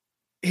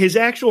his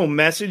actual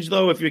message,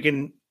 though, if you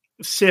can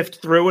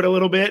sift through it a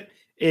little bit,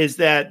 is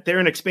that they're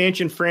an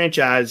expansion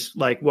franchise.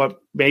 Like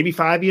what, maybe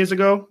 5 years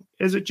ago?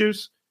 Is it,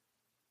 Juice?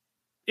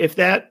 If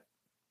that,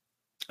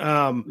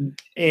 and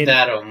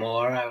that or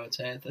more, I would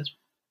say at this.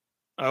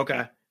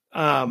 Okay.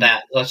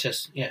 Let's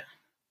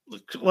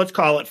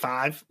call it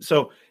 5.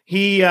 So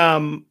he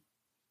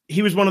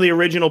was one of the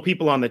original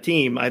people on the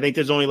team. I think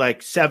there's only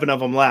like 7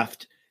 of them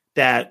left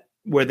that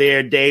were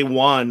there day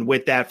one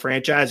with that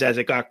franchise as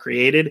it got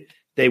created.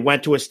 They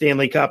went to a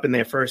Stanley Cup in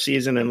their first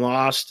season and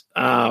lost.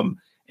 And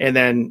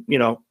then,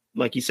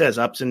 like he says,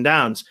 ups and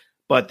downs,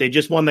 but they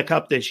just won the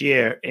cup this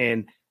year.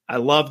 And I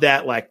love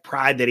that like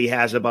pride that he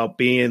has about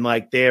being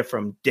like there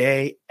from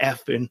day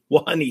effing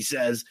one, he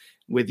says,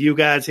 with you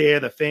guys here,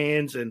 the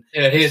fans. And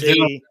he's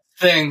doing the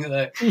thing.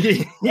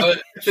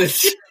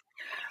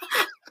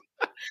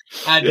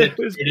 I did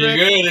pretty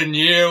good in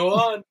year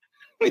one.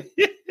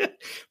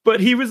 But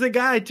he was the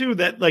guy too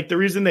that like the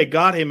reason they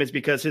got him is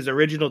because his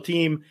original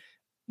team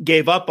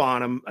gave up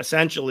on him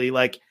essentially.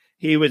 Like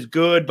he was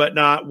good but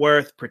not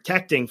worth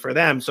protecting for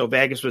them, so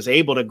Vegas was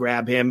able to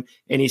grab him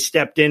and he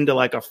stepped into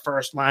like a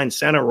first line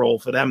center role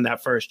for them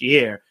that first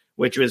year,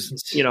 which was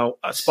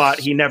a spot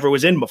he never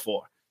was in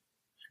before.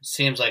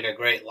 Seems like a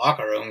great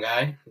locker room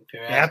guy.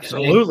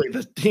 Absolutely.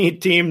 The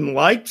team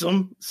liked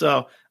him,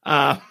 so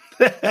that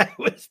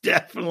was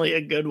definitely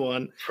a good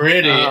one.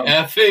 Pretty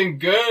effing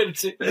good.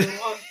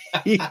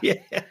 Yeah.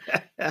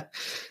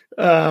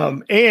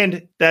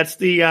 And that's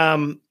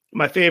the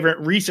my favorite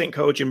recent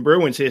coach in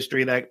Bruins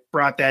history that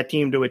brought that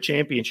team to a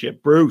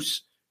championship,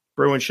 Bruce.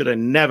 Bruins should have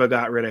never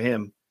got rid of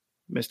him,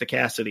 Mr.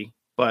 Cassidy.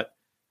 But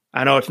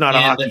I know it's not a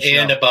hockey show.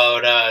 And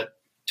about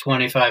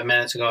 25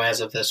 minutes ago,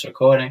 as of this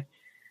recording,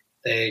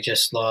 they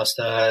just lost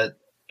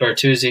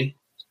Bertuzzi,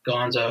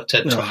 Gonzo,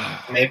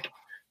 to Maple.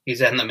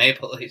 He's in the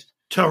Maple Leafs.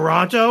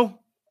 Toronto?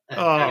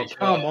 Oh,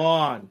 come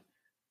on.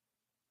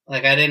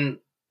 Like, I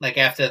didn't, like,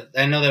 after,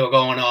 I know they were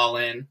going all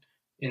in.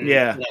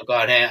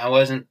 I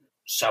wasn't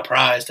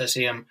surprised to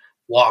see him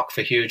walk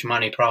for huge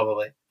money,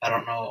 probably. I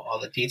don't know all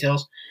the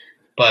details,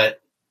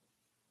 but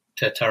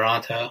to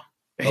Toronto.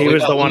 He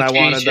was the one I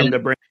wanted them to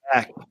bring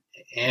back.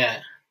 Yeah.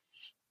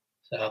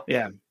 So.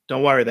 Yeah,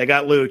 don't worry. They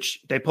got Luch.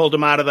 They pulled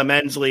him out of the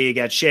men's league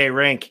at Shea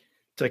Rink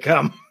to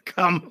come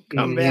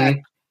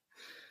back.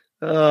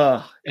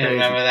 Oh, and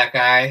remember that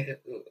guy?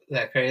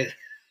 That crazy.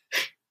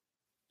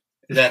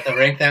 Is that the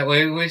rink that we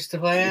used to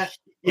play at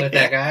with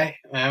that guy?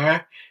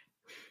 Remember?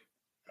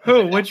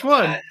 Who? Which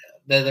one?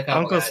 There's a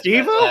couple Uncle guys,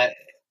 Steve-O?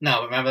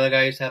 No, remember the guy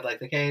who used to have like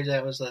the cage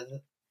that was like.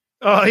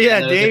 Oh yeah,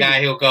 there was the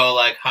guy who'll go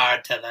like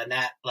hard to the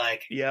net,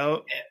 like.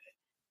 Yo.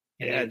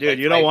 Yeah, dude,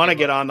 you don't want to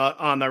get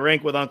on the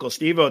rink with Uncle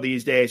Steve-O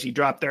these days. He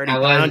dropped 30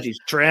 pounds. He's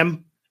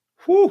trim.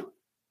 Whew.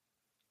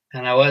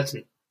 And I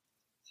wasn't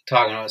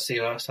talking about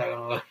Steve-O. I was talking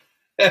about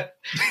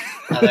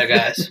other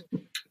guys.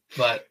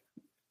 But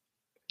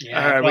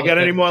yeah. All right, we got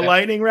any more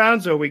lightning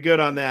rounds, or are we good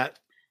on that?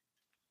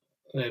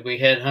 We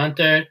hit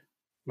Hunter,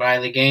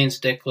 Riley Gaines,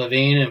 Dick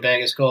Levine, and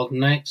Vegas Golden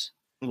Knights.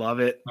 Love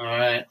it. All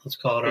right, let's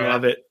call it a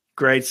Love it.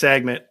 Great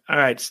segment. All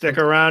right, stick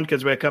around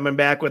because we're coming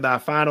back with our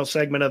final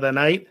segment of the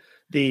night,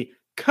 the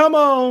Come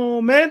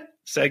On, Man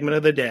segment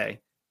of the day.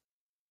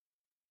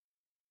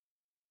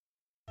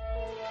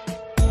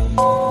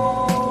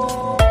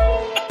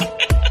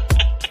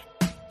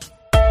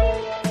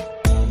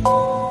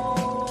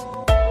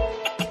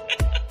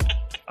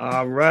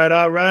 All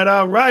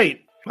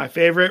right. My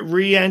favorite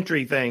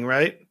re-entry thing,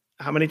 right?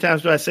 How many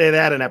times do I say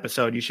that in an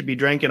episode? You should be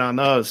drinking on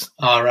those.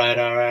 All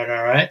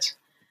right.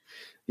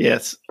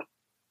 Yes.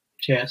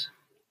 Cheers.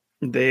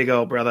 There you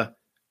go, brother.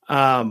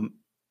 All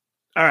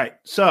right.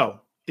 So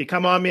the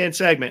Come On Man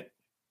segment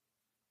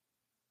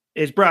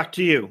is brought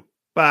to you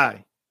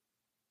by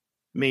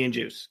me and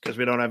Juice, because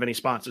we don't have any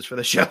sponsors for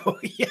the show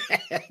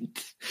yet.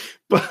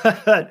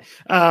 But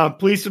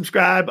please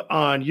subscribe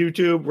on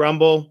YouTube,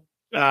 Rumble,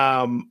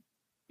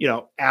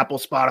 Apple,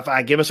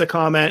 Spotify. Give us a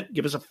comment.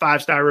 Give us a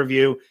 5-star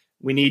review.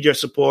 We need your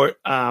support.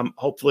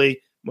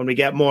 Hopefully, when we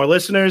get more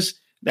listeners,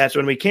 that's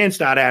when we can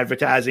start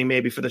advertising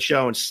maybe for the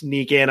show and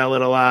sneak in a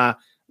little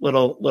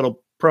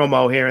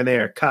promo here and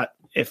there, cut,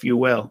 if you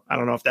will. I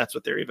don't know if that's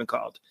what they're even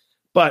called.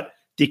 But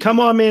the Come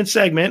On Man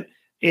segment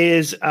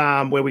is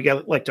where we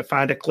like to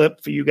find a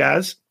clip for you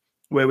guys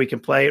where we can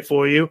play it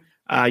for you.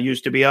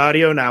 Used to be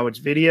audio, now it's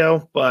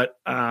video, but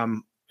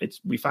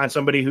we find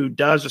somebody who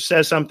does or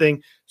says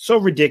something so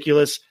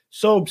ridiculous,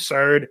 so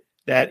absurd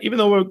that even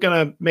though we're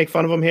going to make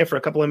fun of them here for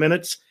a couple of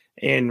minutes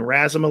and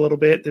razz them a little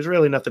bit, there's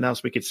really nothing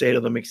else we could say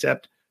to them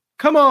except,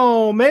 come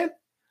on,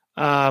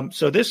 man.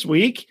 So this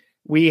week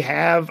we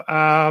have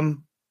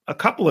a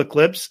couple of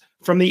clips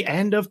from the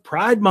end of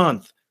Pride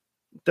Month.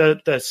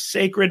 The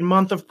sacred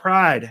month of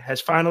Pride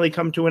has finally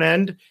come to an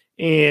end,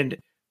 and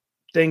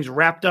things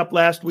wrapped up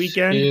last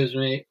weekend. Excuse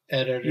me,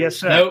 editor. Yes,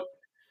 sir. Nope.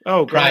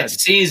 Oh, Pride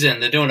season.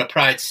 They're doing a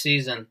Pride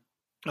season.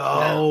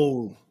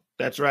 Oh,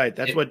 that's right.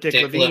 That's what Dick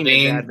Levine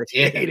is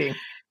advocating.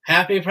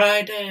 Happy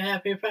Pride Day,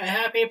 happy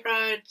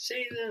Pride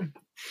season.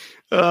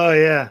 Oh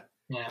yeah.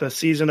 Yeah. The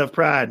season of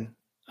Pride.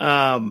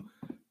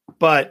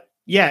 But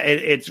yeah,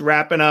 it's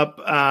wrapping up.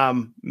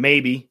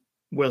 Maybe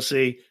we'll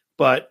see.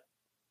 But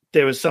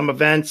there was some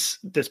events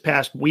this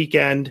past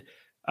weekend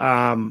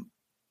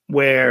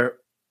where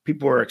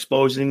people were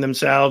exposing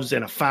themselves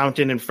in a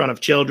fountain in front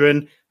of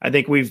children. I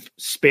think we've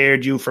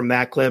spared you from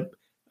that clip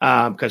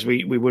because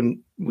we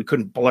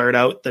couldn't blurt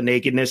out the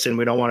nakedness, and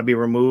we don't want to be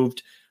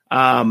removed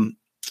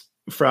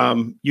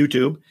from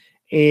YouTube.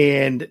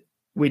 And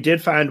we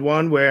did find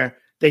one where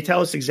they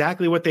tell us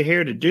exactly what they're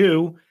here to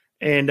do.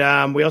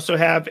 And we also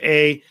have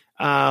a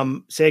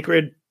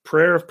sacred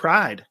prayer of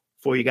pride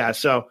for you guys.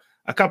 So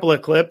a couple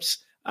of clips.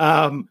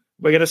 We're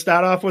going to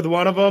start off with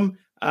one of them.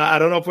 I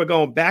don't know if we're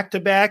going back to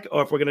back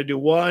or if we're going to do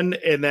one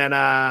and then,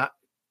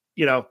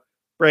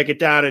 break it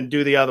down and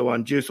do the other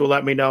one. Juice will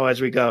let me know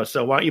as we go.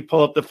 So why don't you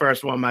pull up the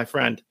first one, my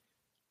friend?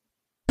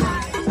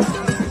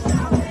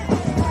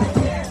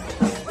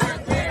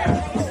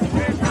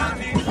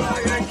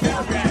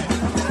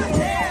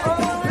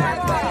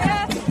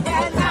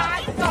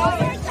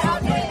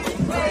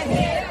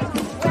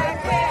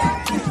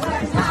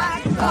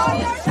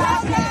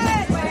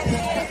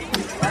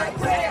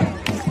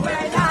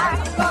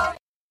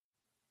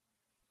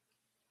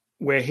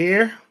 We're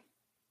here.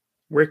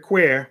 We're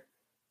queer.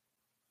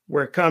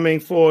 We're coming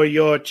for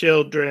your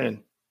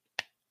children.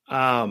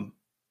 When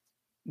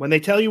they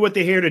tell you what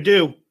they're here to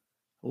do,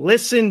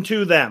 listen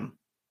to them.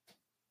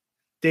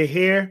 They're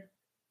here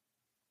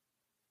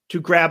to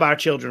grab our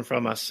children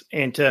from us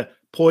and to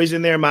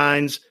poison their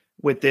minds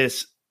with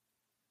this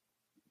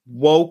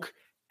woke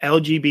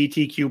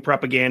LGBTQ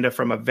propaganda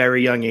from a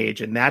very young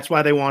age. And that's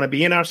why they want to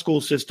be in our school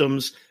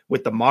systems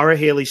with the Maura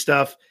Haley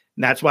stuff.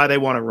 And that's why they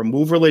want to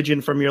remove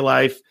religion from your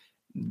life.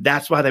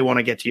 That's why they want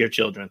to get to your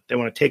children. They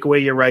want to take away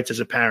your rights as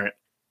a parent,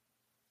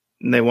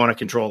 and they want to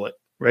control it.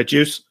 Right,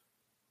 Juice?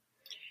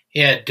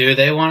 Yeah. Do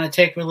they want to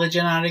take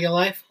religion out of your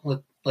life?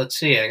 Let's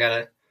see. I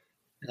gotta,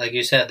 like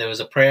you said, there was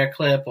a prayer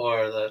clip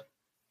or the.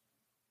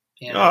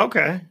 Oh,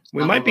 okay.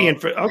 We might be in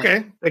for.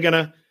 Okay, they're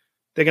gonna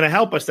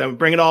help us then.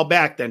 Bring it all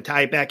back then.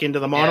 Tie it back into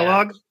the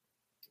monologue.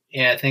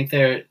 Yeah, I think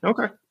they're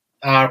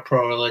are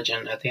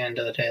pro-religion at the end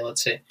of the day.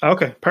 Let's see.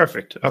 Okay,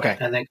 perfect. Okay.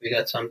 I think we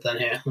got something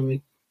here. Let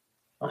me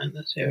find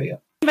this. Here we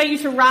go. I invite you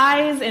to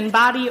rise in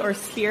body or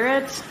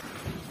spirit,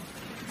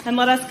 and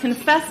let us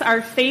confess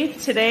our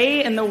faith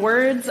today in the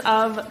words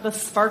of the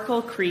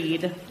Sparkle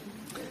Creed.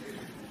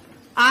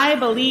 I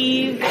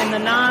believe in the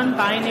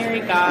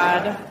non-binary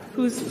God,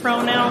 whose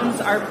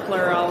pronouns are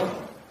plural.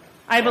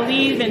 I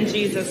believe in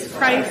Jesus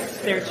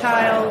Christ, their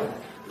child,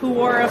 who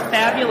wore a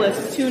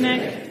fabulous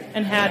tunic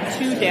and had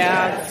 2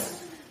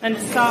 dads, and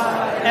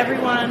saw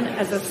everyone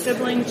as a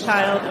sibling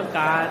child of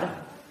God.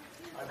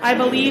 I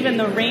believe in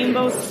the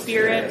rainbow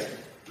spirit,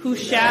 who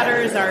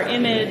shatters our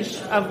image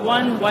of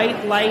one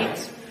white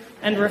light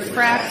and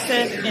refracts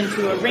it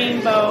into a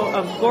rainbow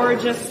of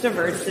gorgeous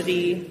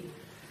diversity.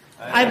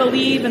 I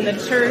believe in the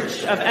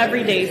Church of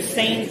Everyday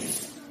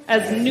Saints,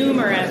 as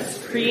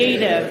numerous,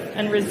 creative,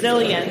 and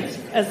resilient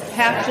as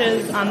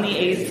patches on the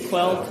AIDS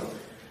quilt,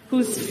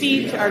 whose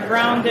feet are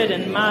grounded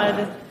in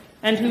mud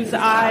and whose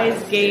eyes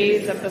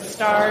gaze at the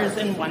stars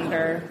in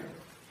wonder.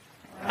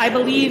 I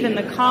believe in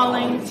the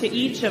calling to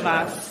each of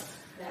us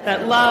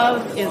that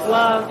love is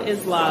love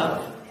is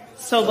love.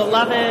 So,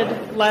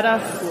 beloved, let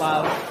us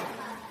love.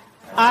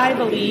 I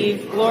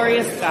believe,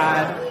 glorious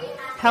God,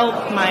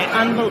 help my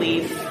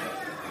unbelief.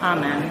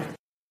 Amen.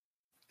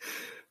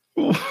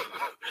 Hold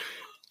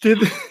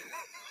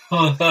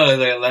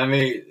on, let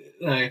me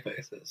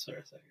fix this for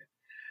a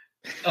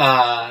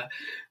second.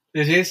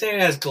 Did you say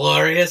as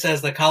glorious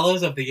as the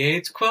colors of the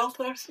AIDS quilt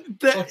or something?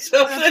 That's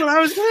what I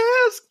was going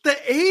to ask. The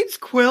AIDS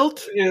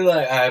quilt? You're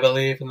like, I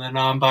believe in the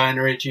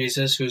non-binary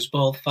Jesus, who's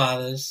both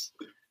fathers.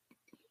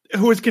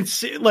 Who is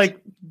conceived,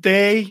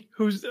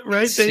 who's,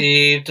 right?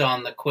 Conceived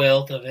on the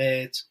quilt of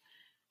AIDS.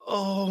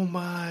 Oh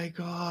my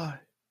God.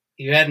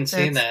 You hadn't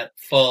seen that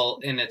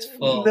in its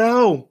full.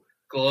 No.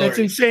 Glory. That's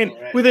insane.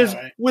 Right with now,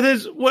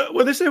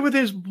 with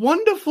his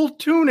wonderful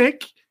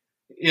tunic.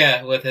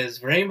 Yeah, with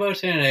his rainbow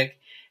tunic.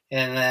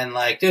 And then,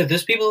 dude,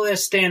 there's people there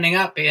standing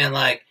up being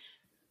like,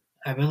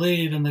 I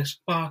believe in the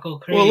Sparkle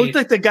Creed. Well, it looked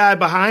like the guy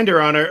behind her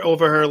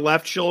over her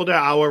left shoulder,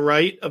 our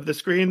right of the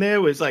screen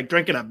there, was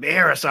drinking a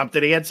beer or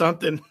something. He had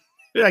something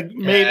maybe.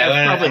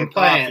 Yeah,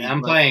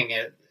 I'm playing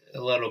it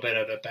a little bit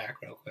of it back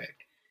real quick.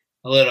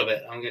 A little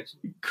bit.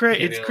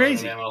 It's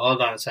crazy.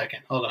 Hold on a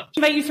second. Hold on. I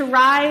invite you to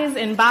rise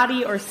in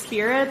body or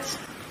spirit,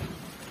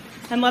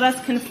 and let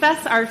us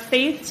confess our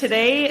faith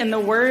today in the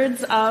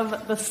words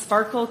of the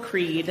Sparkle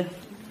Creed.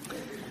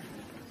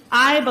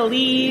 I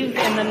believe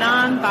in the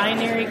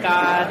non-binary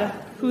God,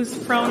 whose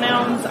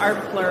pronouns are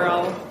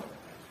plural.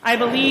 I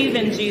believe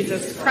in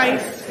Jesus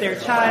Christ, their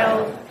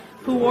child,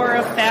 who wore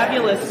a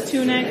fabulous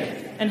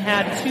tunic and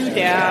had 2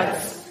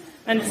 dads,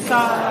 and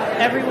saw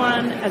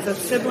everyone as a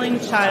sibling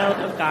child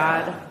of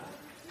God.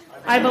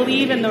 I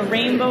believe in the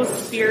rainbow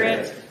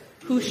spirit,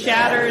 who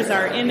shatters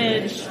our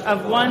image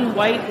of one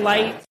white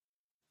light.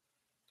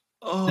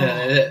 Oh,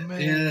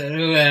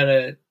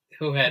 man.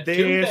 Who had Their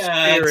two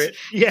dads. spirit.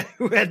 Yeah,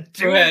 who had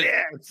two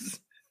dads.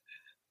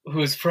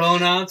 Whose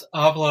pronouns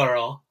are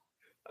plural.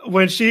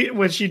 When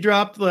she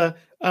dropped the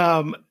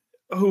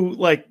who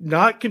like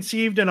not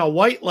conceived in a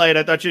white light,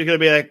 I thought she was gonna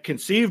be like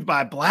conceived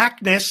by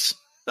blackness.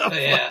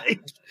 Yeah.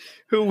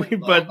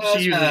 But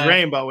she uses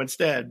rainbow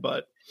instead.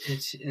 But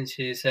and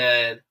she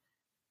said,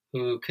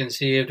 "Who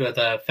conceived with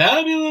a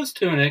fabulous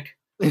tunic."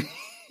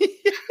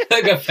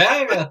 Like a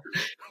fabulous.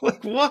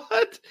 Like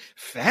what?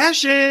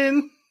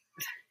 Fashion.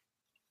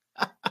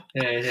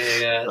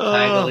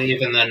 I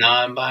believe in the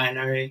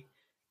non-binary.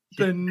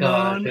 The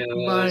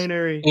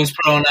non-binary. Whose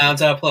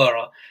pronouns are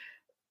plural.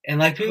 And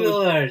like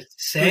people are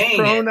saying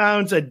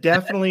pronouns are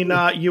definitely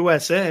not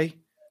USA.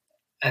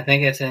 I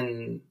think it's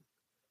in...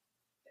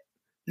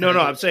 No,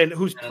 I'm saying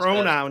whose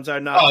pronouns are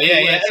not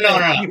USA.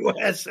 No.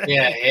 USA.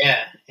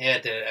 Yeah,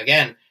 dude.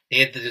 Again, they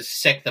had to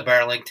just sick the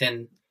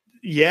Burlington.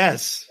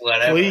 Yes,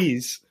 whatever.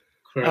 Please.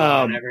 Crew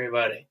on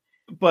everybody.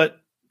 But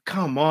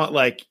come on,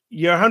 like,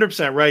 you're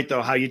 100% right,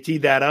 though, how you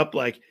teed that up.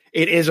 Like,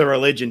 it is a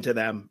religion to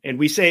them. And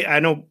we say, I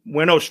know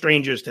we're no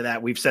strangers to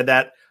that. We've said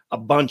that a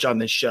bunch on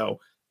this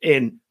show.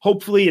 And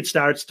hopefully it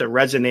starts to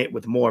resonate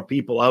with more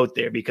people out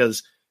there,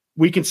 because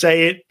we can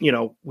say it,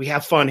 we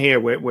have fun here.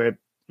 We're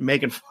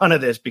making fun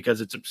of this because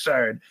it's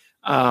absurd.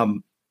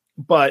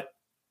 But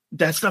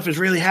that stuff is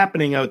really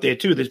happening out there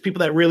too. There's people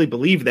that really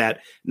believe that.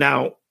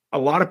 Now, a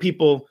lot of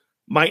people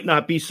might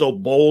not be so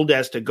bold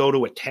as to go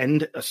to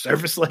attend a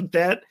service like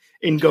that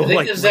and go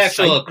like this is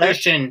actually a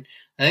Christian.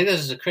 I think this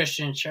is a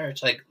Christian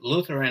church, like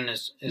Lutheran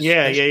is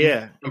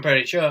yeah. I'm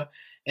pretty sure.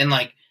 And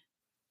like,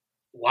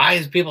 why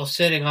is people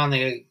sitting on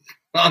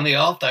the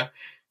altar?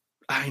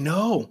 I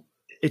know,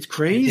 it's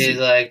crazy. He's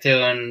like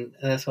doing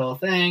this whole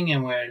thing,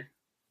 and we're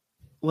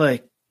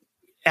like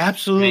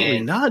absolutely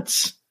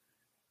nuts.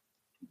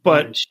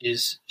 But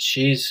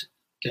she's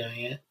doing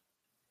it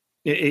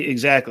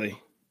exactly.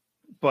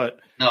 But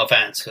no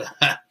offense.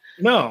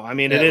 No, I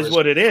mean it is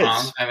what it is.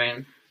 Wrong. I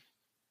mean,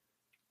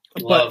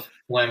 love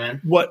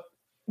women. What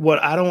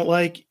I don't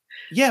like,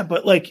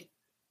 but like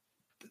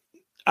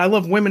I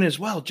love women as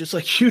well, just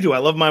like you do. I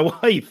love my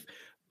wife,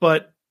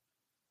 but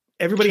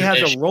everybody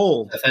has a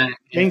role.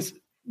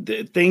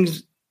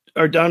 Things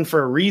are done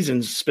for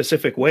reasons,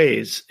 specific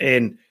ways,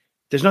 and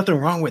there's nothing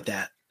wrong with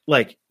that.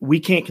 Like, we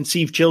can't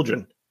conceive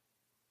children,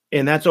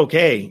 and that's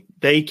okay.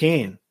 They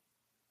can.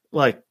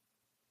 Like,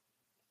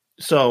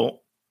 so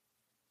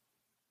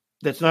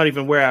that's not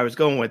even where I was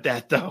going with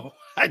that, though.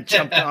 I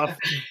jumped off.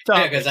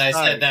 Because I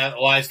said that.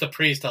 Why is the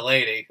priest a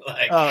lady?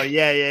 Like, oh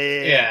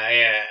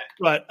yeah.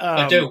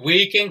 But dude,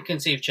 we can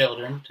conceive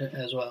children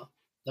as well.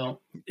 Don't.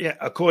 Yeah,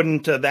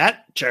 according to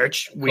that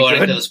church,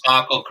 according to the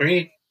Sparkle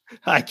Creed,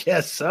 I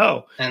guess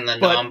so. And the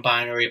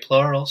non-binary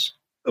plurals.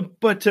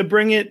 But to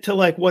bring it to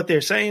like what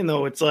they're saying,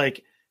 though, it's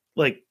like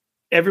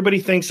everybody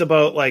thinks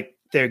about like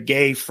their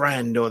gay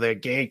friend or their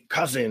gay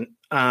cousin,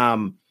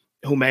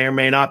 who may or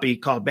may not be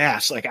called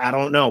Bass. Like, I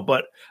don't know,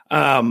 but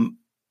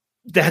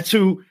that's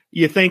who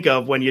you think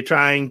of when you're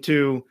trying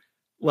to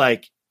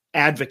like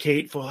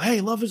advocate for, hey,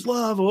 love is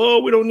love. Oh,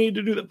 we don't need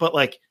to do that. But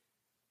like,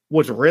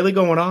 what's really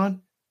going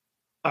on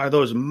are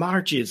those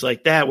marches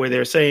like that where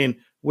they're saying,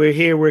 we're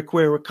here, we're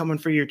queer, we're coming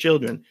for your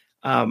children.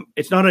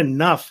 It's not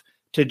enough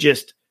to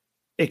just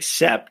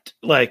accept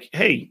like,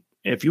 hey,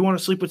 if you want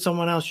to sleep with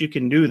someone else, you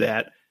can do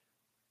that.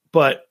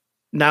 But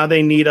now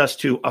they need us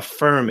to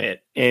affirm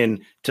it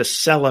and to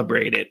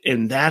celebrate it.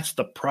 And that's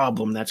the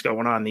problem that's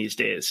going on these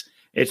days.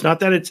 It's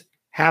not that it's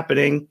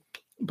happening,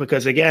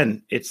 because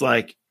again, it's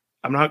like,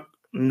 I'm not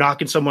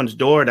knocking someone's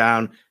door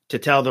down to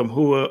tell them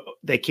who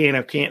they can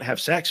or can't have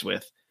sex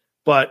with.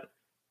 But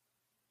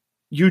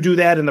you do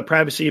that in the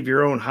privacy of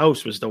your own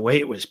house was the way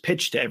it was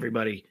pitched to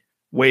everybody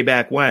way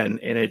back when.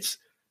 And it's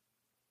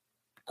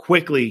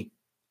quickly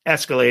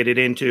escalated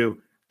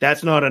into,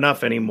 that's not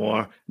enough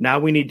anymore. Now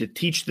we need to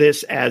teach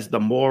this as the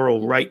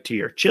moral right to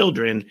your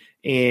children,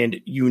 and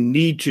you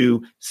need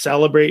to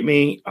celebrate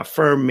me,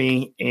 affirm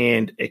me,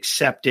 and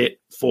accept it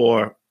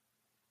for,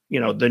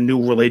 the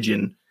new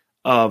religion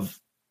of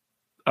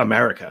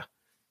America.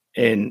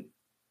 And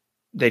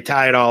they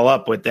tie it all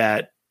up with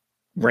that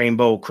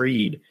rainbow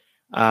creed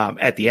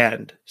at the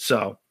end.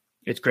 So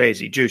it's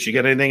crazy. Juice, you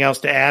got anything else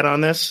to add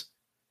on this?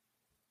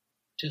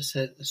 Just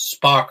the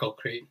Sparkle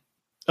Creed.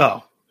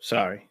 Oh,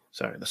 sorry,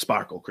 the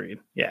Sparkle Creed.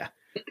 Yeah.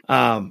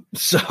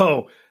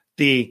 So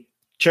the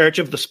Church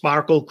of the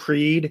Sparkle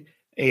Creed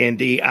and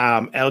the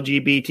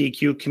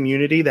LGBTQ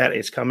community that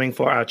is coming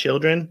for our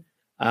children,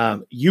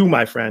 you,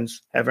 my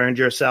friends, have earned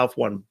yourself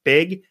one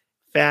big,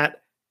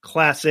 fat,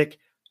 classic,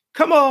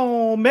 come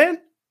on, man.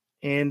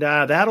 And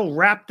that'll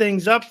wrap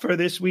things up for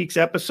this week's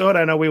episode.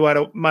 I know we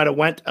might have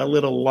went a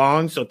little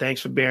long, so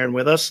thanks for bearing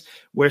with us.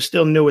 We're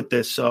still new at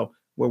this, so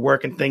we're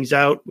working things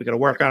out. We got to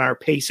work on our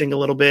pacing a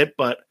little bit,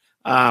 but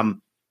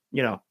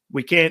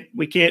we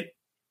can't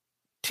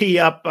tee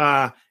up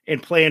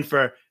and plan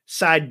for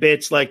side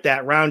bits like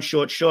that round,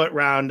 short,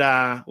 round,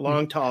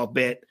 long, tall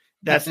bit.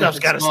 That stuff's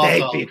got to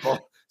stay, people.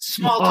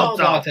 Small, tall,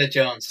 Dr.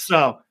 Jones.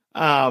 So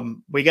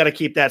we got to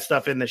keep that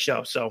stuff in the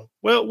show. So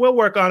we'll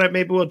work on it.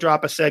 Maybe we'll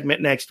drop a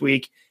segment next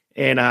week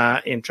and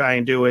try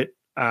and do it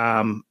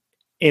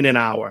in an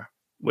hour,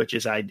 which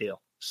is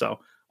ideal. So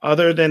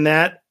other than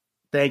that,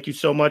 thank you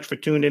so much for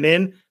tuning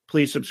in.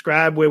 Please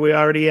subscribe where we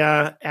already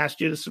asked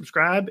you to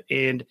subscribe,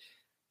 and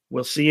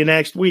we'll see you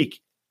next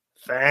week.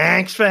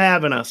 Thanks for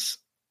having us.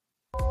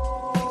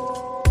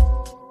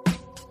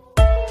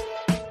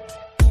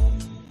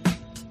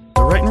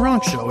 The Right and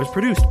Wrong Show is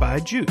produced by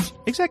Juice.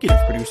 Executive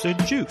producer,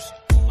 Juice.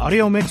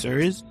 Audio mixer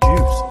is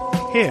Juice.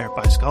 Hair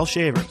by Skull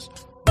Shavers.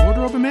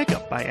 Wardrobe and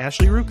makeup by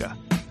Ashley Ruka.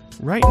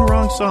 Right and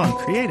Wrong song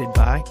created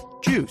by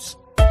Juice.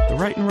 The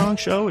Right and Wrong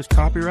Show is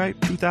copyright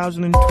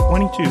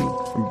 2022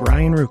 from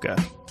Brian Ruka.